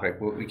deep topic.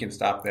 We can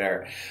stop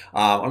there.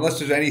 Unless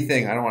there's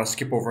anything, I don't want to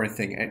skip over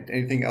anything.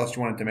 Anything else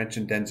you wanted to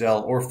mention,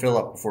 Denzel or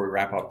Philip, before we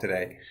wrap up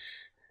today?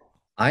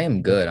 I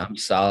am good. I'm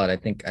solid. I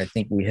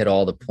think we hit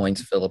all the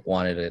points Philip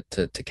wanted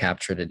to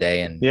capture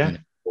today, and Yeah.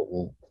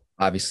 we'll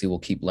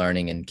keep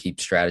learning and keep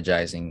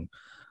strategizing,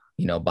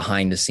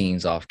 behind the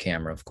scenes, off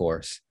camera, of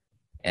course,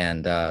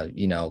 and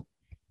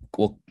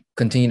we'll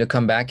continue to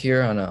come back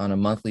here on a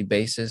monthly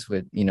basis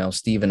with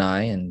Steve and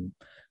I, and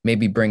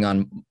maybe bring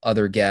on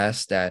other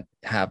guests that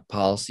have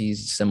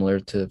policies similar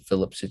to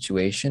Philip's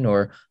situation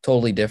or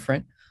totally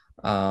different.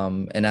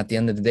 And at the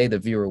end of the day, the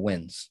viewer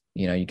wins.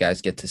 You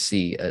guys get to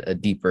see a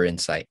deeper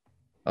insight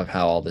of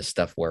how all this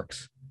stuff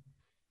works.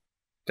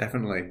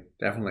 Definitely,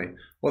 definitely.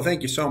 Well,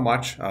 thank you so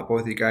much,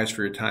 both of you guys,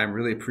 for your time.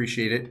 Really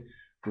appreciate it.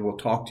 We will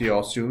talk to you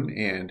all soon.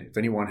 And if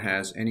anyone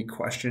has any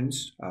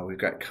questions, we've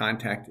got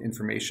contact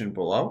information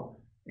below.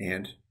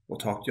 And we'll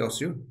talk to you all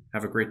soon.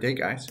 Have a great day,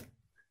 guys.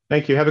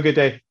 Thank you. Have a good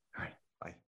day. All right. Bye.